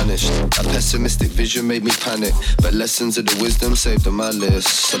till it vanished. A pessimistic vision made me panic, but lessons of the wisdom saved the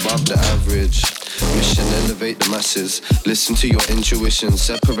malice. Above the average, mission elevate the masses. Listen to your intuition,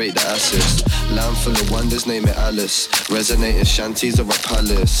 separate the asses. Land full of wonders, name it Alice. Resonating shanties or a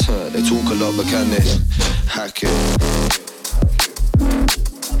palace. They talk a lot, but can they hack it?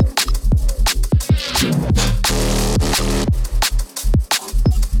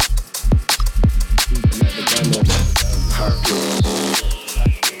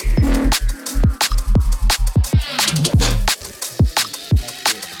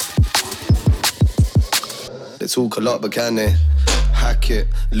 They talk a lot, but can they hack it?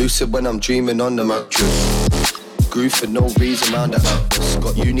 Lucid when I'm dreaming on the mattress. Groove for no reason round the atlas.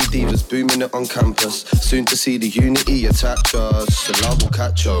 Got uni divas booming it on campus. Soon to see the unity attach us. The love will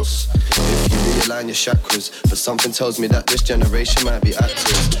catch us if you realign your chakras. But something tells me that this generation might be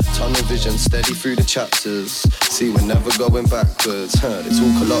actors. Tunnel vision steady through the chapters. See, we're never going backwards. They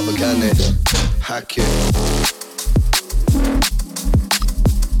talk a lot, but can they hack it?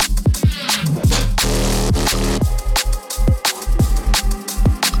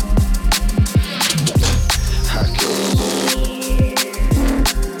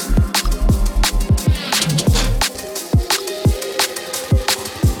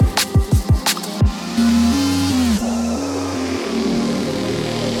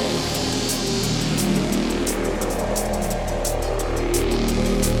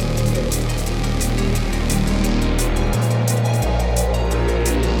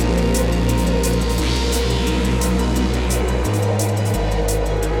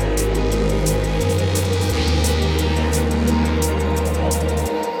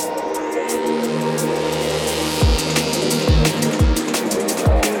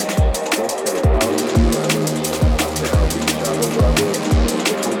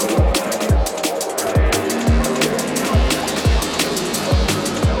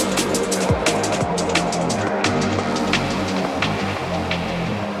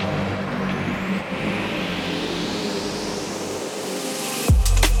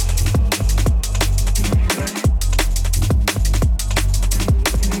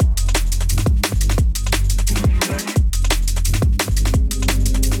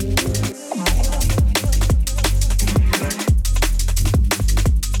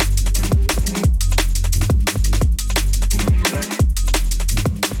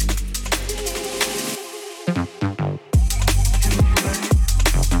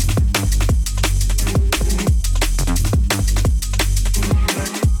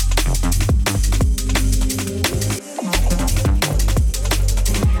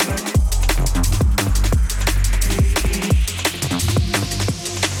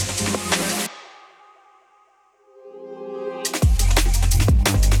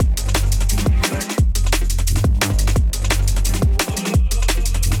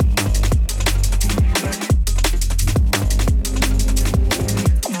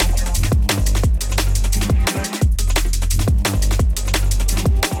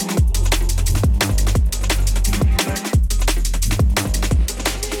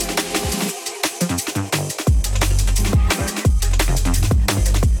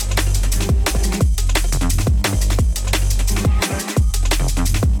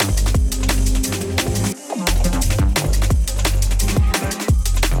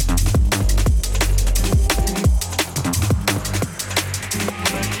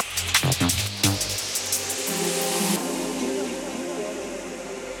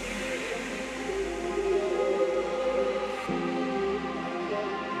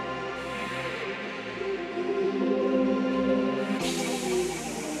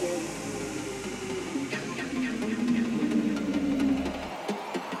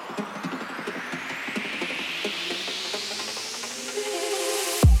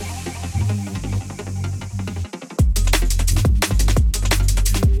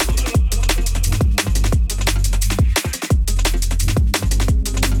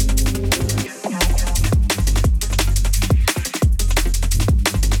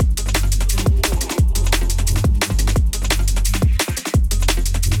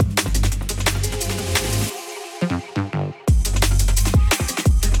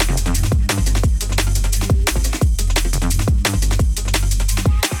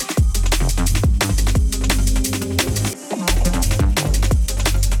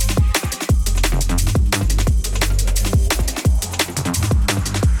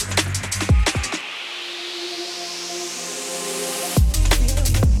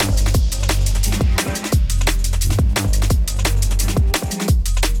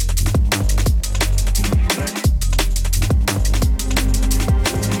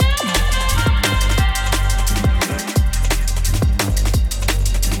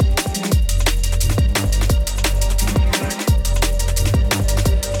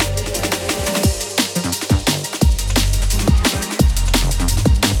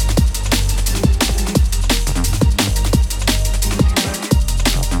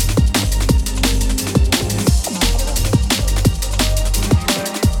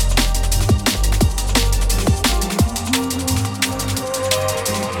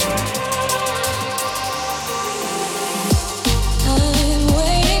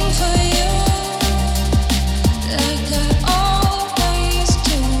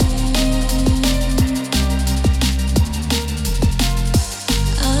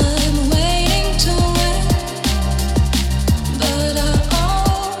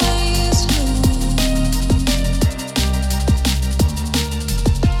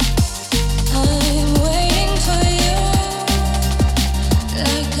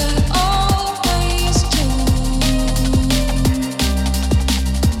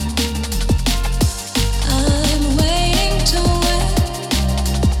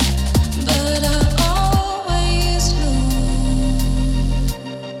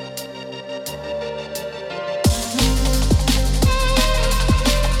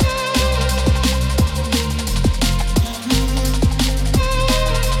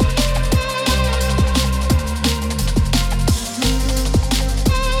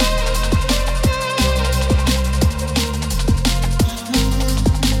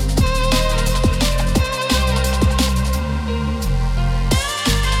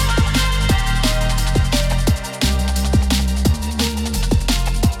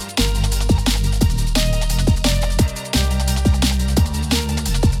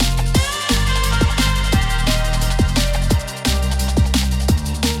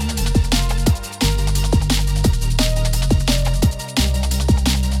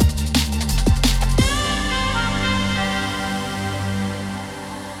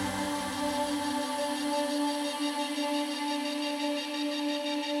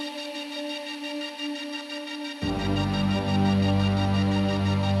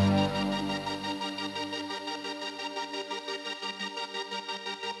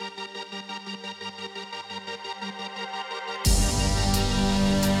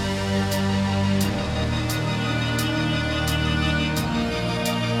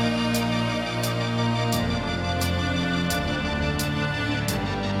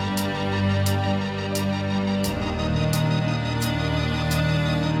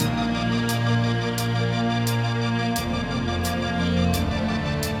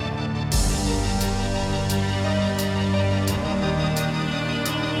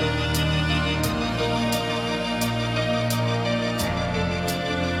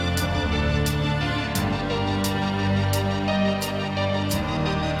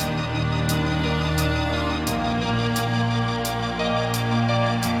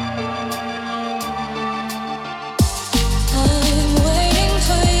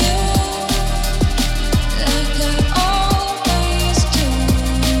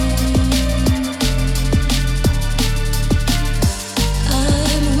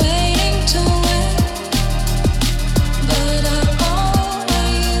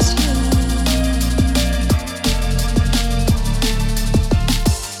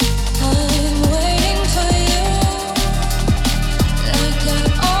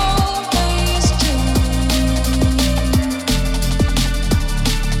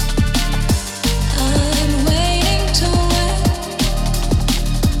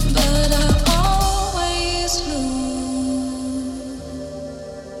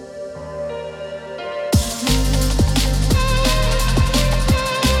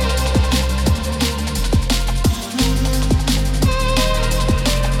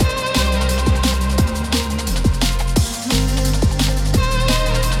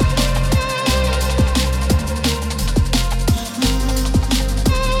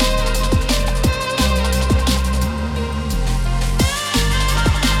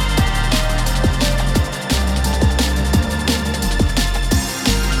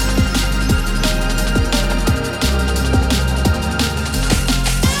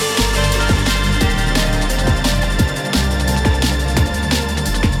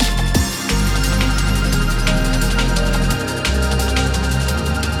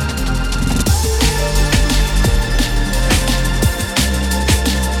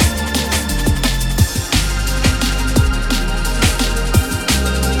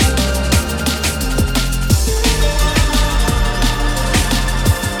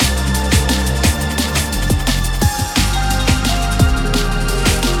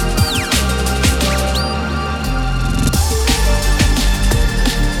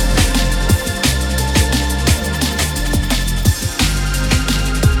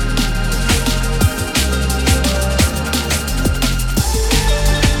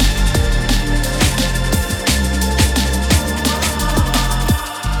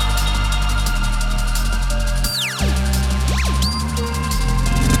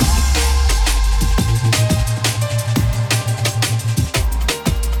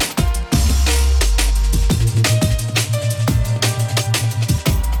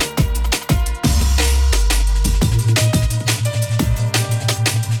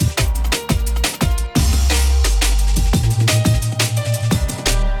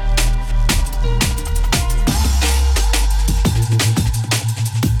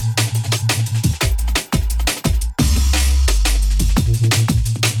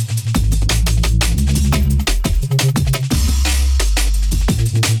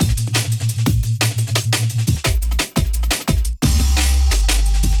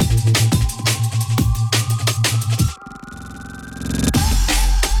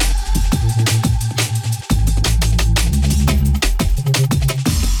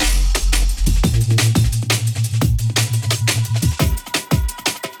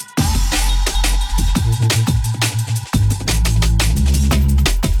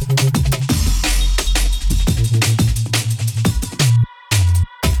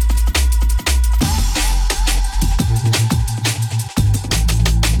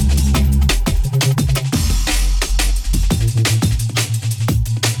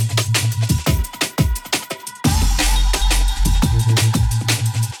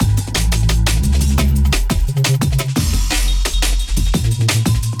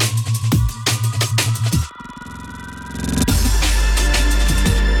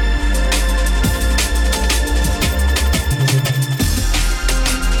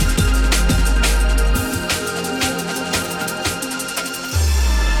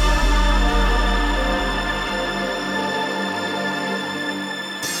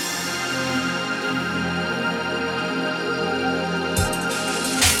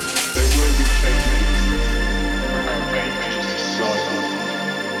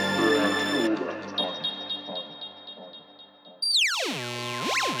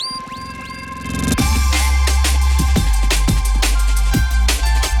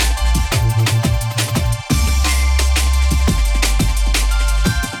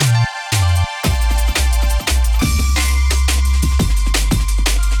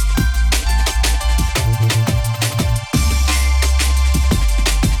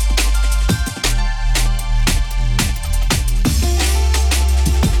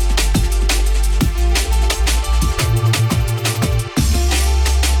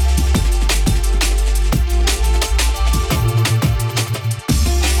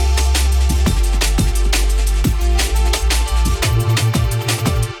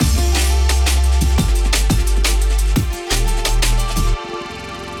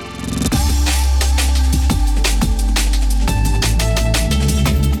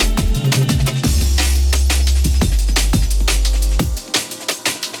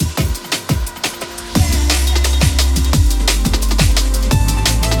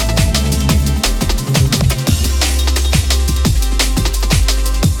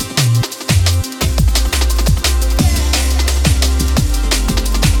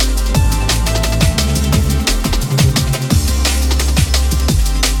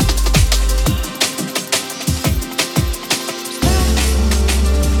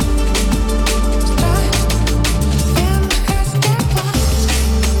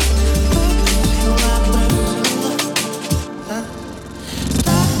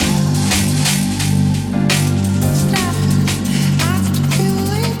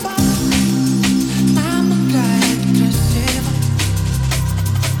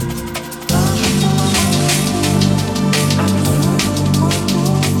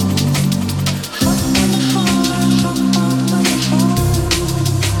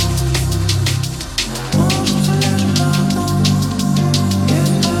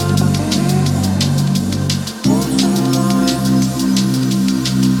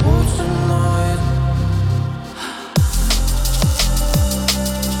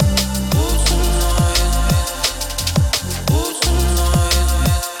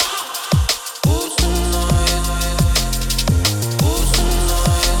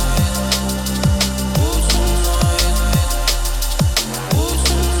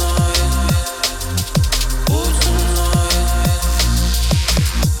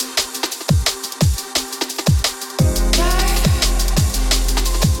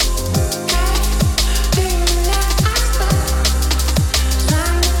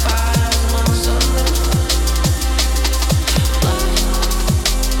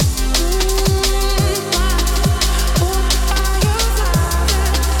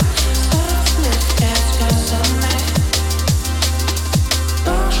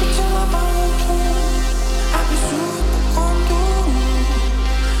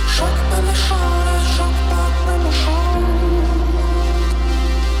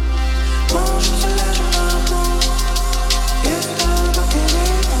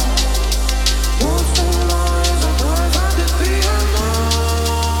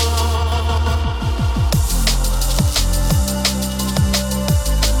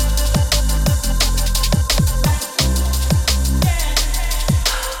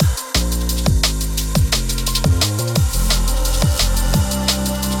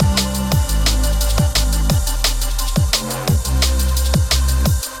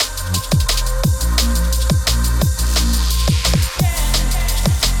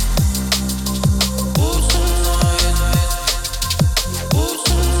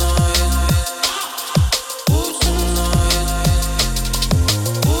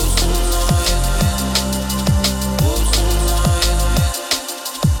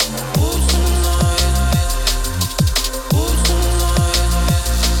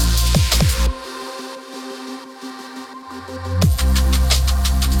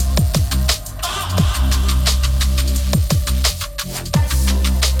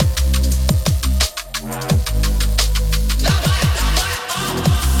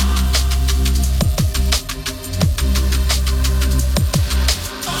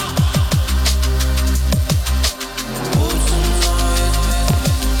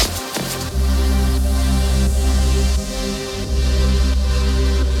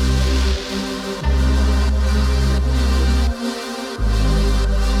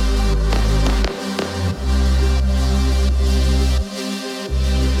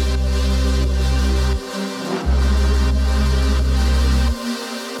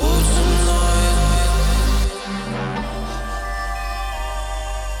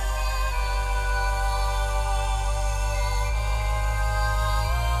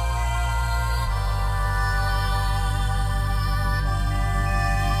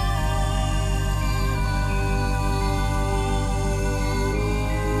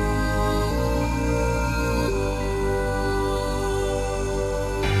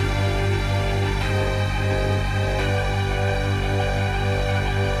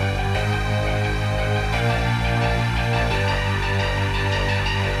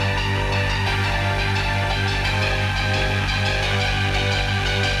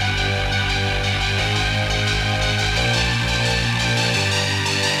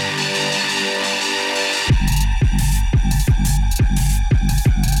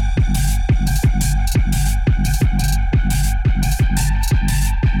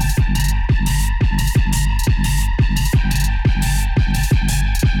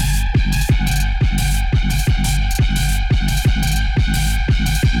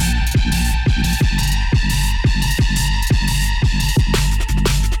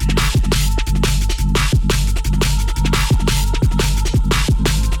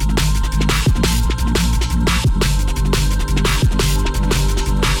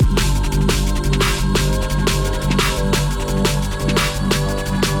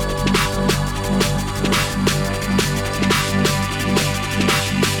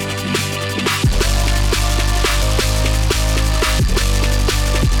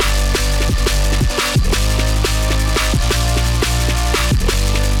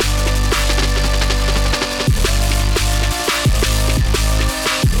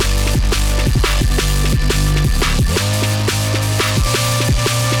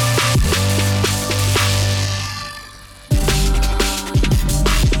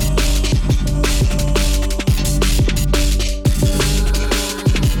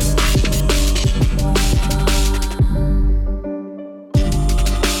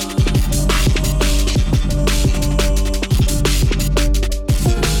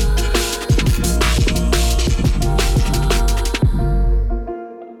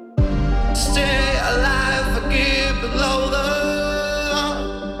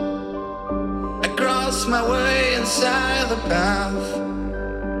 inside the path.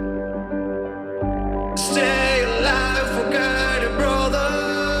 Stay alive, forget it, brother.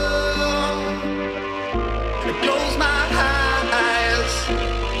 Close my eyes,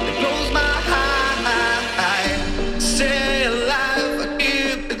 close my eyes. Stay alive, I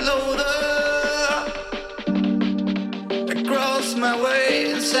keep it loaded. Across my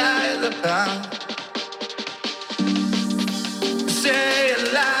way inside the path. Stay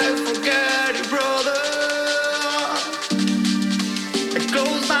alive, forget it, brother.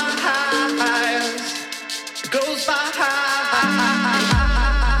 Close my eyes, close my eyes.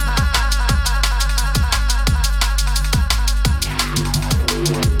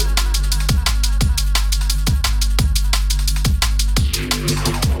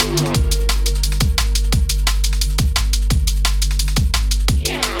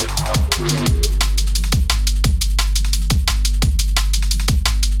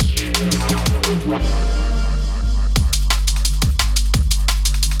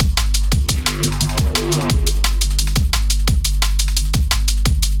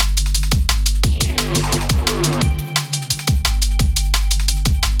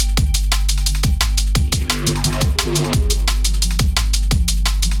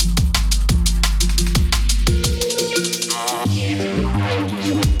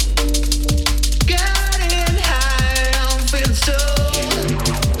 Getting high, I'm feeling stoned.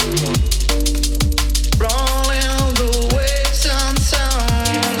 Rolling the waves on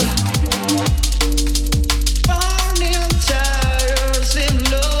sound. Burning tires in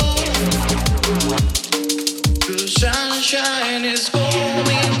low. The sunshine is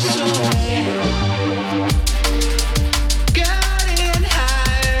going soon. Getting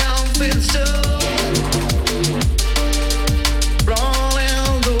high, I'm feeling stoned.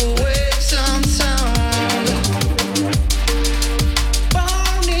 Rolling the waves on sound.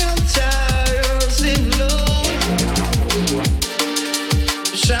 Burning tires in low.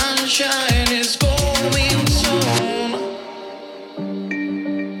 Sunshine is going soon.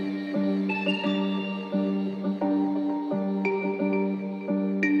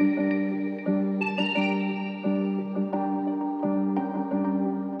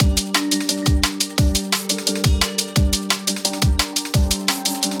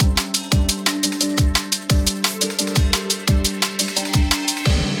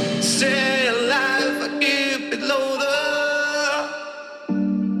 Stay alive, I keep it loaded.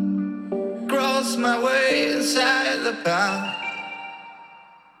 Cross my way inside the path.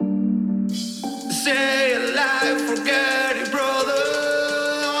 Stay alive, forget it, brother.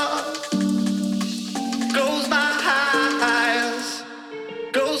 Close my eyes,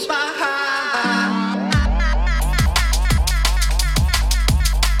 close my eyes.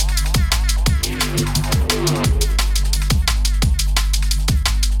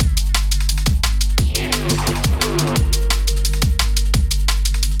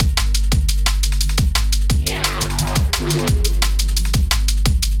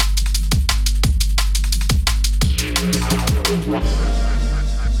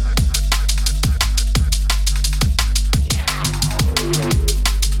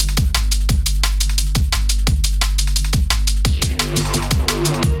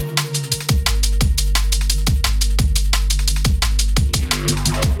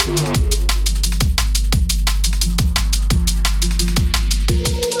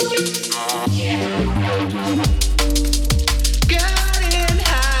 Getting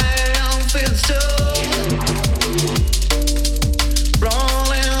high, I'm feeling stoned.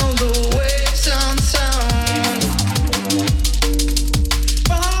 Rolling the waves on sound.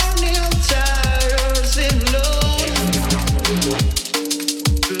 Burning tires in low.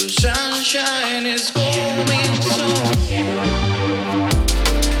 The sunshine is